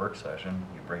down to a work session.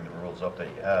 You bring the rules up that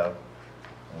you have,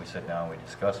 and we sit down, we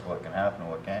discuss what can happen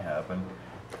and what can't happen,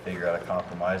 figure out a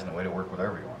compromise and a way to work with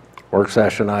everyone. Work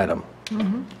session item.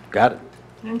 Got it?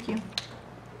 Thank you.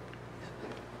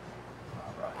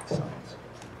 Rocket science.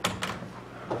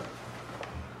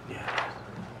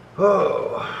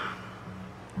 Oh.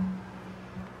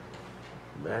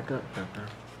 Back up, Pepper.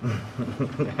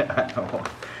 I know.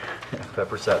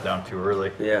 Pepper sat down too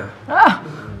early. Yeah.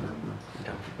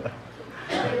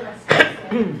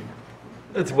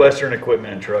 It's Western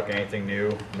equipment and truck, anything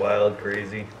new, wild,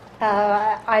 crazy.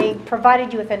 I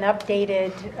provided you with an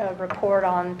updated report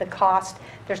on the cost.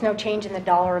 There's no change in the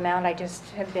dollar amount. I just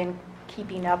have been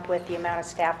keeping up with the amount of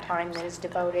staff time that is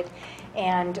devoted.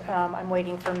 And I'm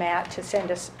waiting for Matt to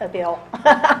send us a bill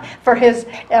for his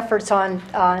efforts on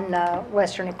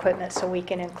Western equipment so we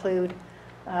can include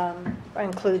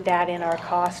that in our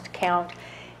cost count.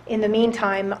 In the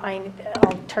meantime,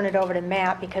 I'll turn it over to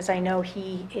Matt because I know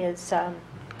he is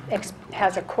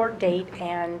has a court date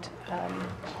and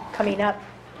coming up.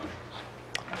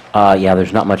 Yeah,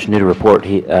 there's not much new to report.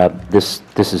 This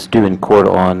is due in court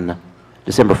on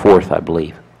December 4th, I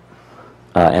believe.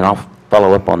 And I'll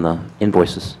follow up on the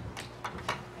invoices.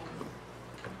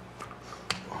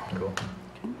 Cool.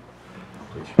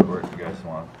 Police report, you guys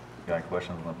got any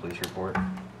questions on the police report?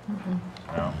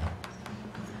 No?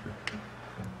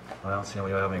 I don't see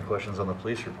anybody have any questions on the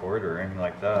police report or anything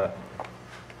like that.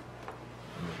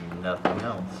 If nothing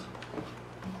else,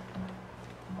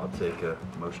 I'll take a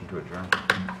motion to adjourn.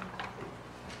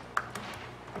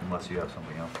 Unless you have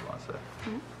something else you want to say.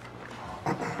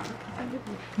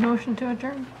 Motion to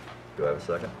adjourn. Do I have a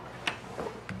second?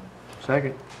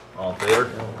 Second. All in favor?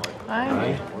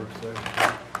 Aye.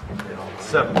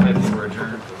 7:50, we're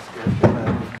adjourned.